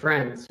we're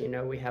friends, you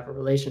know, we have a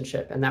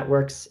relationship, and that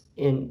works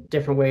in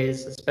different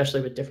ways,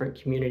 especially with different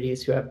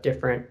communities who have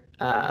different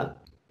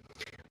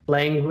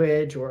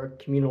language or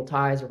communal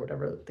ties or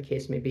whatever the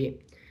case may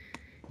be.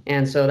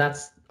 And so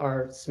that's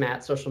our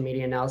SMAT, social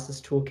media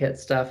analysis toolkit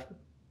stuff.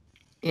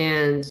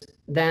 And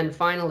then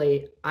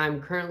finally,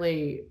 I'm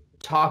currently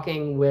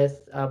talking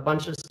with a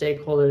bunch of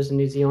stakeholders in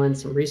New Zealand,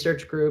 some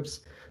research groups,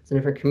 some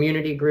different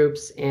community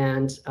groups,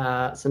 and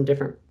some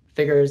different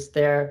figures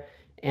there.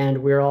 And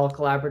we're all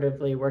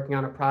collaboratively working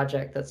on a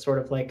project that's sort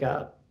of like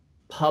a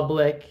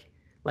public,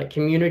 like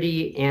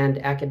community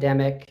and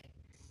academic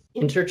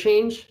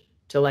interchange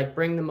to like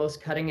bring the most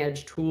cutting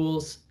edge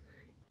tools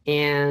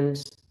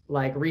and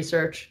like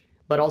research,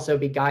 but also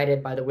be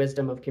guided by the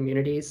wisdom of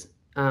communities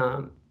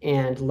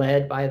and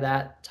led by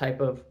that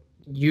type of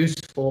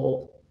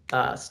useful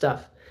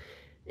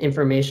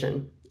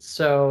information.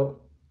 So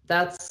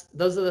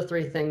those are the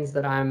three things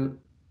that I'm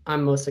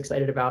most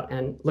excited about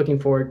and looking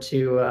forward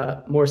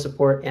to more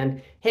support.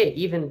 And hey,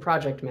 even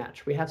Project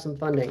Match, we have some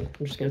funding.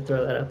 I'm just going to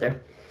throw that out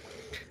there.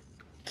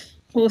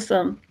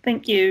 Awesome,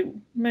 thank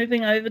you.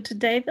 Moving over to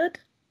David.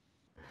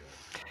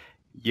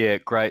 Yeah,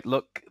 great.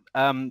 Look,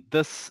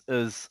 this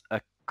is a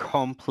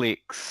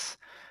complex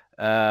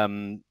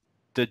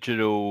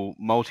digital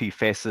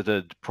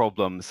multifaceted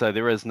problem, so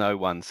there is no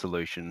one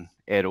solution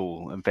at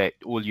all. In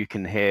fact, all you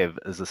can have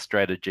is a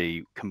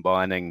strategy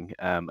combining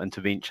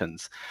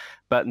interventions.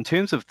 But in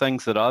terms of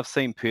things that I've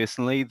seen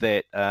personally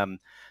that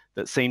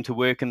that seem to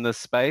work in this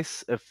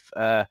space,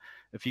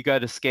 if you go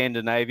to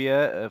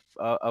Scandinavia,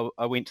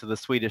 I went to the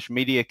Swedish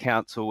Media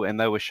Council and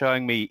they were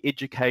showing me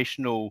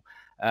educational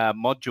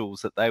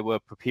modules that they were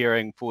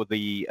preparing for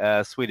the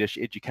Swedish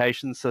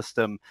education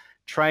system,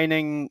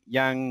 training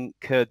young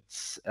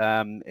kids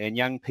and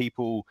young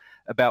people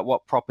about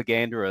what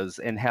propaganda is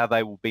and how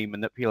they will be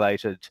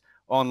manipulated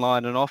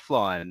online and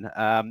offline.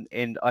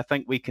 And I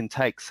think we can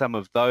take some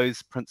of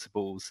those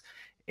principles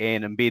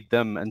and embed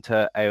them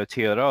into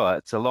Aotearoa.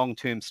 It's a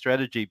long-term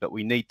strategy, but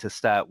we need to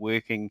start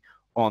working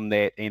on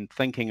that and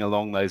thinking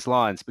along those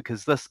lines,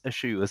 because this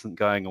issue isn't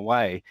going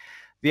away.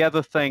 The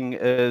other thing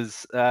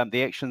is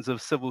the actions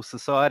of civil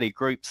society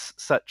groups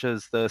such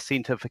as the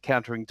Centre for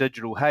Countering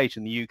Digital Hate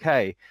in the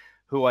UK,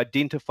 who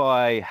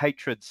identify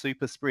hatred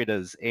super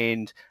spreaders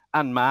and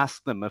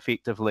unmask them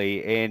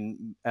effectively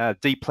and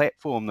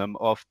deplatform them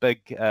off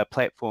big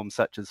platforms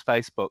such as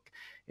Facebook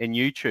and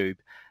YouTube.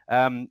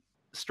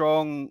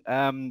 Strong,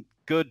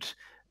 good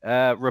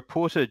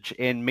reportage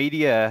and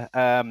media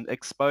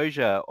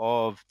exposure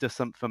of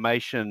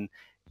disinformation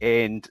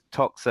and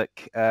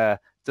toxic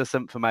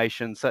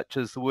disinformation, such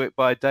as the work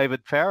by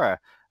David Farrar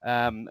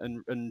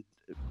in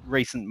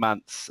recent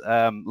months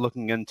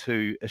looking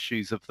into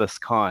issues of this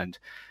kind.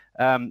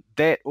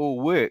 That all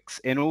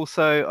works. And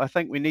also, I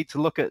think we need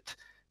to look at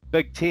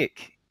big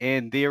tech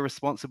and their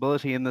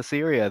responsibility in this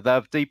area.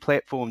 They've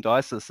deplatformed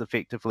ISIS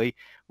effectively.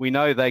 We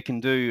know they can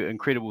do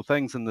incredible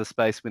things in this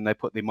space when they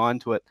put their mind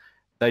to it.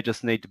 They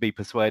just need to be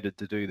persuaded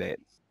to do that.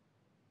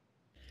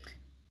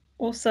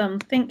 Awesome,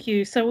 thank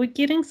you. So we're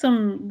getting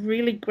some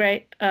really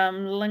great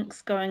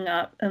links going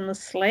up in the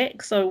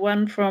Slack. So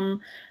one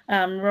from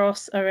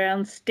Ross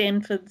around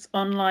Stanford's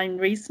online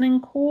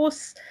reasoning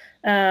course,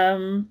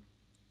 and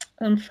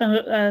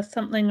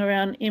something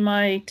around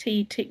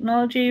MIT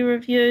technology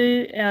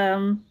review,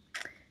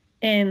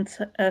 and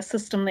a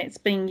system that's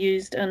being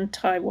used in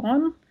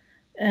Taiwan.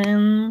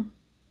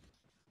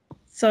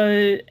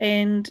 So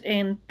and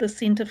the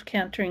Centre for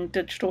Countering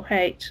Digital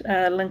Hate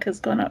link has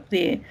gone up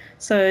there.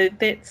 So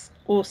that's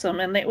awesome.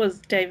 And that was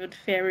David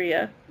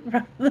Farrar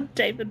rather than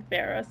David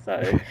Farrar.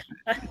 So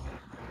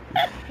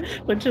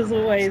which is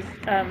always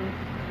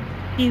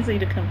easy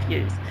to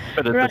confuse.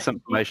 Bit of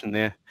disinformation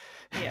there.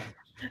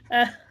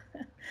 Yeah.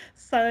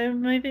 So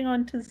moving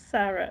on to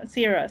Sarah,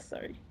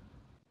 sorry.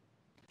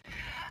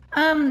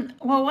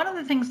 Well, one of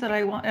the things that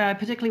I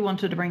particularly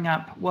wanted to bring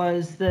up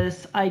was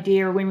this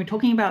idea when we're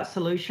talking about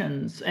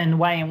solutions and the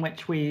way in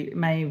which we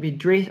may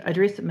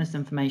address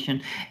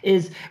misinformation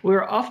is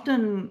we're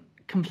often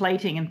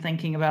conflating and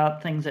thinking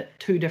about things at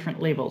two different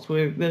levels.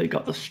 We've really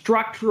got the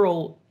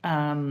structural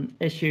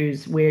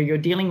issues where you're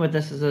dealing with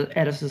this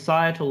at a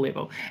societal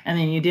level, and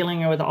then you're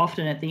dealing with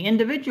often at the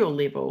individual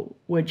level,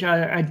 which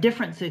are a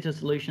different set of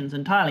solutions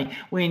entirely.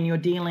 When you're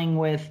dealing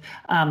with,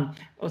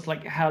 it's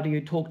like, how do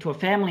you talk to a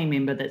family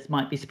member that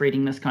might be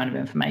spreading this kind of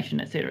information,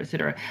 et cetera, et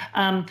cetera.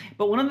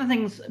 But one of the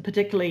things,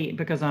 particularly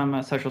because I'm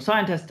a social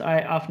scientist,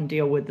 I often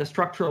deal with the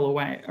structural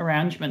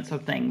arrangements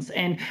of things.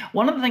 And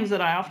one of the things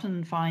that I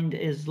often find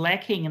is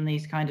lacking in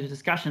these kind of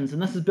discussions,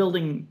 and this is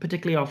building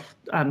particularly off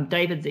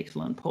David's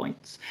excellent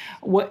points,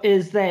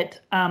 is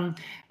that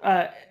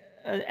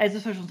as a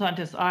social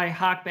scientist, I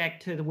hark back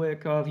to the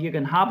work of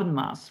Jürgen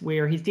Habermas,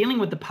 where he's dealing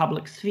with the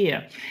public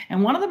sphere.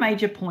 And one of the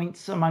major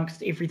points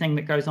amongst everything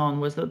that goes on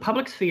was that the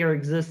public sphere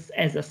exists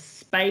as a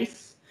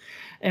space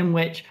in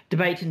which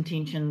debate and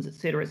tensions, et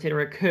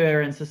cetera,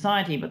 occur in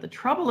society. But the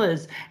trouble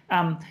is,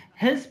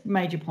 his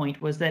major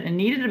point was that it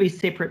needed to be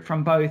separate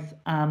from both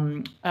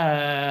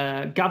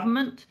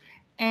government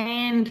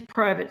and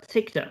private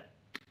sector.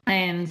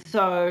 And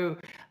so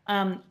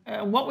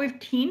what we've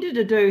tended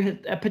to do,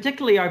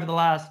 particularly over the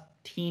last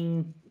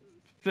 10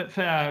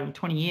 for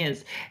 20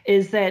 years,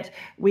 is that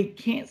we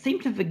can't seem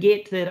to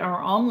forget that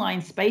our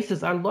online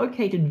spaces are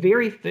located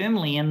very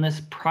firmly in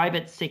this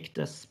private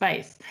sector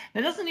space.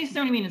 That doesn't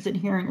necessarily mean it's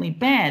inherently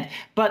bad,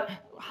 but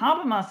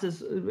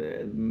Habermas's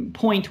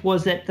point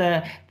was that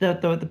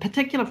the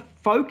particular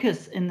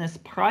focus in this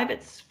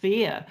private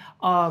sphere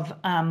of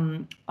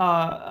the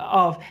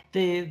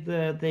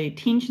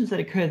tensions that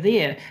occur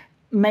there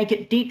make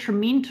it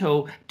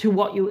detrimental to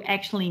what you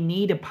actually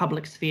need a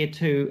public sphere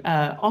to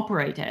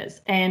operate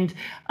as. And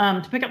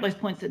to pick up those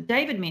points that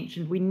David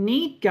mentioned, we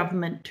need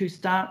government to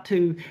start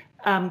to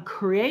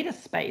create a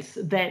space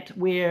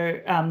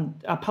where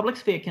a public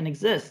sphere can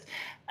exist,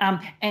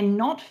 and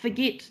not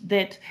forget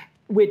that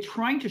we're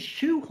trying to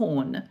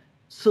shoehorn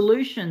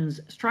solutions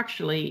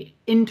structurally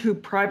into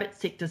private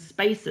sector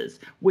spaces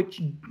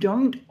which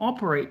don't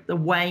operate the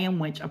way in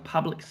which a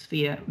public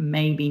sphere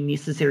may be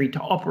necessary to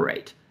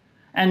operate.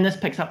 And this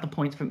picks up the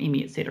points from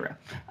Emmy, et cetera,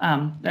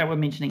 that we're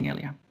mentioning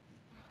earlier.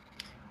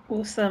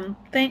 Awesome.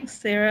 Thanks,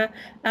 Sarah.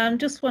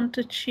 Just want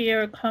to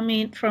share a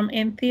comment from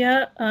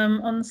Anthea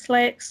on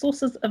Slack.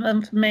 Sources of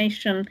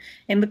information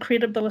and the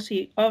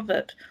credibility of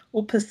it,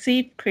 or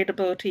perceived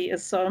credibility,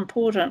 is so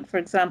important. For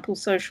example,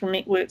 social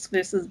networks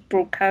versus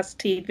broadcast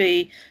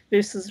TV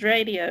versus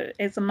radio.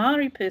 As a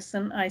Maori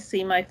person, I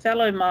see my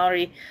fellow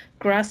Maori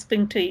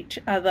grasping to each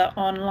other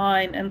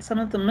online, and some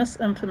of the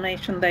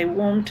misinformation they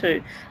warm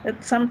to.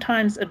 It's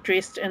sometimes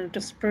addressed and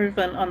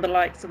disproven on the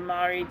likes of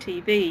Maori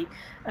TV,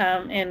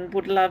 and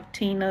would love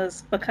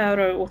Tina's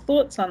whakaaro or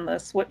thoughts on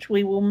this, which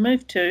we will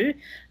move to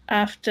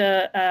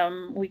after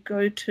we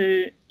go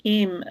to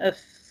M,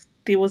 if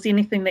there was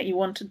anything that you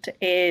wanted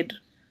to add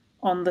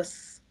on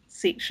this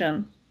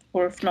section,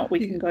 or if not,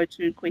 we can go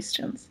to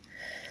questions.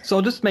 So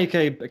I'll just make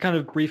a kind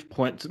of brief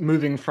point,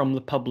 moving from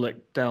the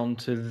public down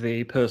to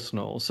the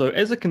personal. So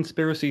as a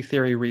conspiracy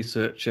theory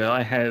researcher,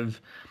 I have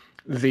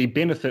the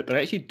benefit that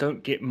I actually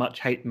don't get much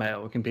hate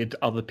mail compared to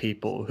other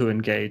people who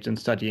engage in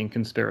studying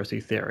conspiracy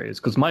theories,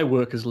 because my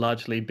work has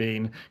largely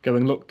been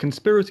going, look,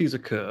 conspiracies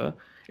occur.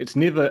 It's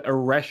never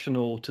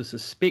irrational to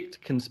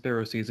suspect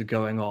conspiracies are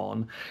going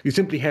on. You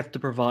simply have to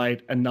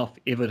provide enough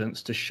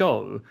evidence to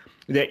show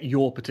that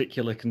your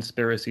particular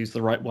conspiracy is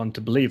the right one to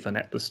believe in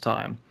at this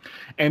time.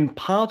 And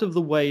part of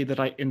the way that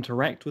I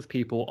interact with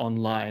people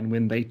online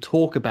when they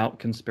talk about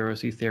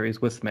conspiracy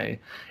theories with me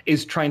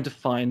is trying to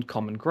find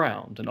common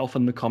ground. And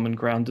often the common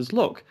ground is,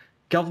 look,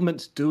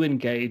 governments do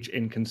engage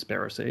in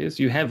conspiracies.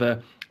 You have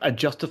a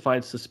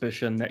justified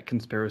suspicion that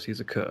conspiracies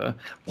occur.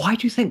 Why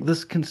do you think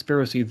this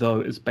conspiracy,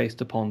 though, is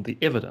based upon the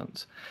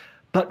evidence?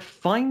 But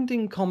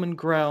finding common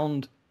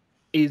ground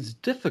is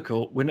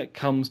difficult when it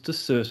comes to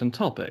certain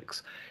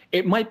topics.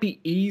 It might be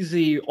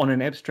easy on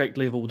an abstract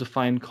level to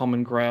find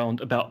common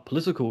ground about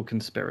political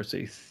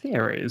conspiracy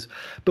theories,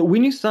 but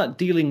when you start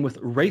dealing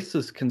with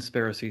racist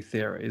conspiracy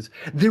theories,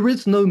 there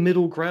is no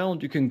middle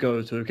ground you can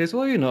go to. Okay, so,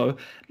 well, you know,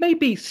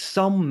 maybe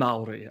some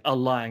Maori are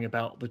lying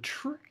about the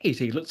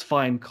treaty. Let's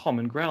find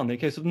common ground. In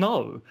the case of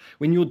no,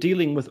 when you're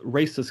dealing with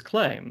racist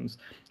claims,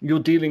 you're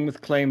dealing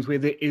with claims where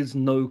there is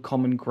no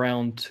common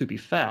ground to be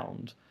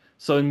found.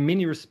 So in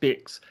many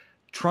respects,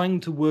 trying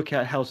to work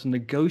out how to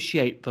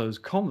negotiate those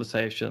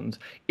conversations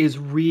is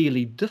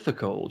really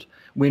difficult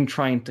when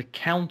trying to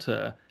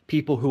counter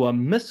people who are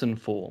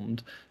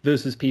misinformed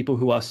versus people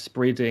who are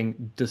spreading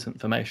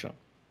disinformation.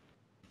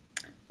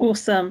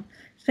 Awesome.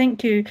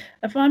 Thank you.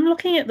 If I'm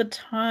looking at the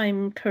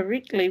time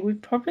correctly, we've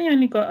probably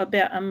only got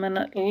about a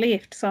minute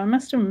left, so I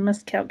must have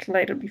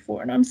miscalculated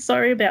before, and I'm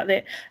sorry about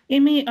that.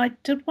 Emmy, I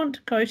did want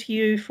to go to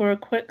you for a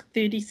quick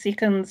 30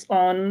 seconds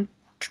on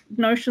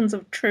notions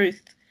of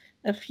truth,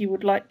 if you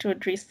would like to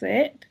address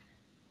that.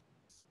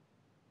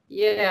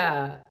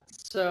 Yeah,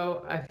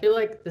 so I feel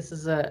like this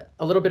is a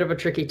little bit of a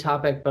tricky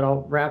topic, but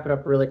I'll wrap it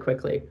up really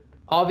quickly.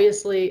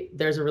 Obviously,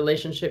 there's a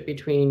relationship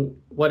between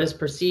what is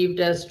perceived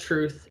as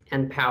truth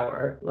and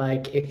power.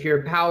 Like, if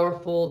you're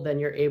powerful, then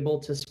you're able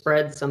to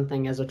spread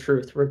something as a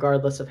truth,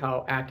 regardless of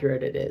how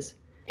accurate it is.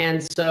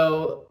 And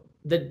so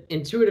the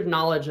intuitive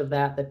knowledge of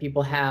that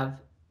people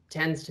have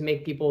tends to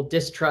make people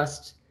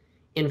distrust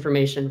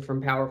information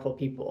from powerful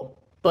people.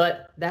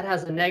 But that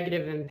has a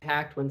negative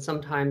impact when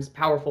sometimes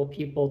powerful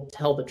people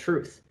tell the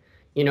truth.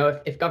 You know,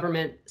 if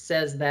government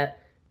says that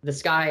the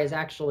sky is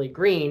actually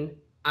green,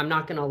 I'm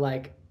not going to,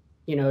 like,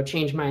 you know,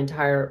 change my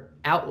entire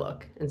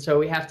outlook. And so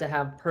we have to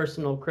have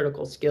personal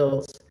critical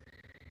skills.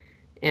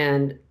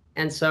 And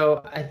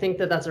so I think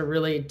that that's a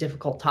really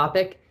difficult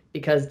topic,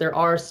 because there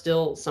are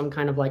still some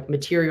kind of like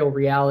material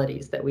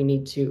realities that we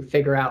need to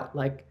figure out.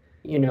 Like,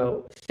 you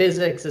know,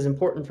 physics is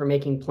important for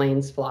making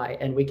planes fly,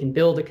 and we can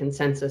build a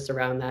consensus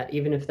around that,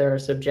 even if there are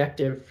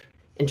subjective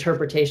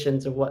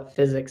interpretations of what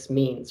physics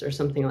means or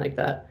something like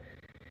that.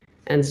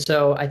 And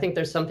so I think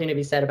there's something to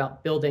be said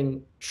about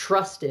building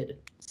trusted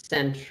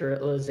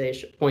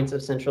centralization, points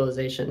of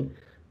centralization.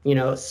 You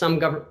know,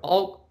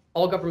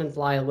 all governments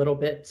lie a little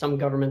bit, some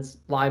governments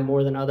lie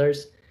more than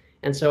others.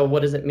 And so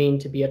what does it mean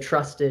to be a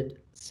trusted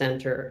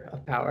center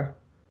of power?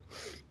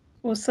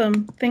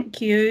 Awesome,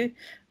 thank you.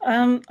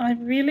 I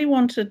really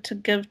wanted to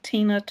give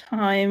Tina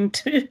time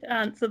to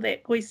answer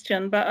that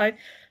question, but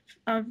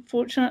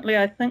unfortunately,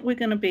 I think we're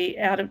going to be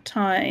out of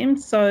time.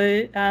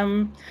 So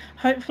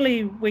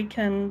hopefully we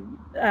can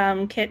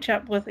catch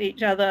up with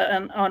each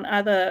other on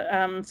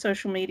other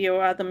social media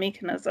or other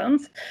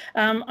mechanisms.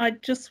 I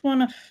just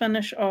want to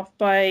finish off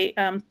by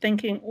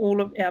thanking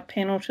all of our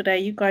panel today.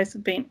 You guys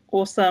have been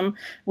awesome.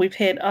 We've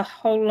had a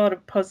whole lot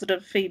of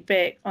positive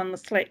feedback on the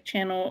Slack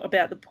channel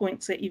about the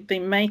points that you've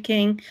been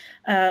making.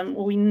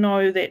 We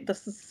know that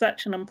this is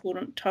such an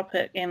important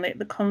topic and that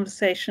the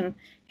conversation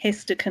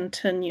has to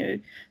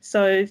continue.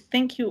 So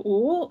thank you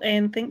all,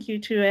 and thank you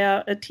to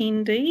our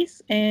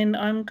attendees, and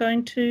I'm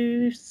going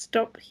to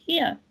stop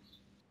here.